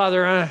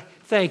 Father, I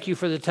thank you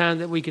for the time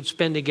that we could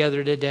spend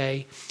together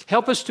today.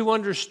 Help us to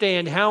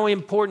understand how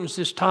important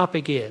this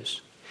topic is.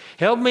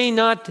 Help me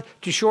not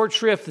to short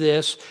shrift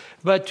this,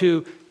 but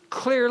to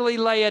clearly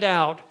lay it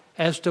out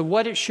as to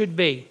what it should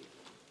be.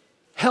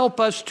 Help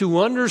us to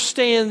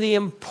understand the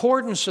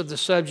importance of the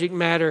subject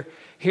matter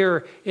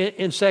here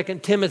in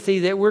 2 Timothy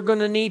that we're going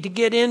to need to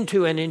get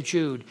into and in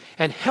Jude.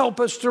 And help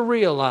us to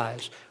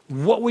realize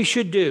what we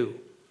should do,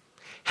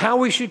 how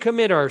we should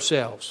commit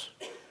ourselves,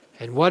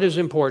 and what is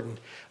important.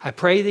 I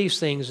pray these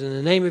things in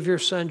the name of your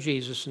Son,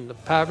 Jesus, and the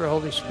power of the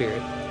Holy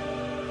Spirit.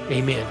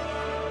 Amen.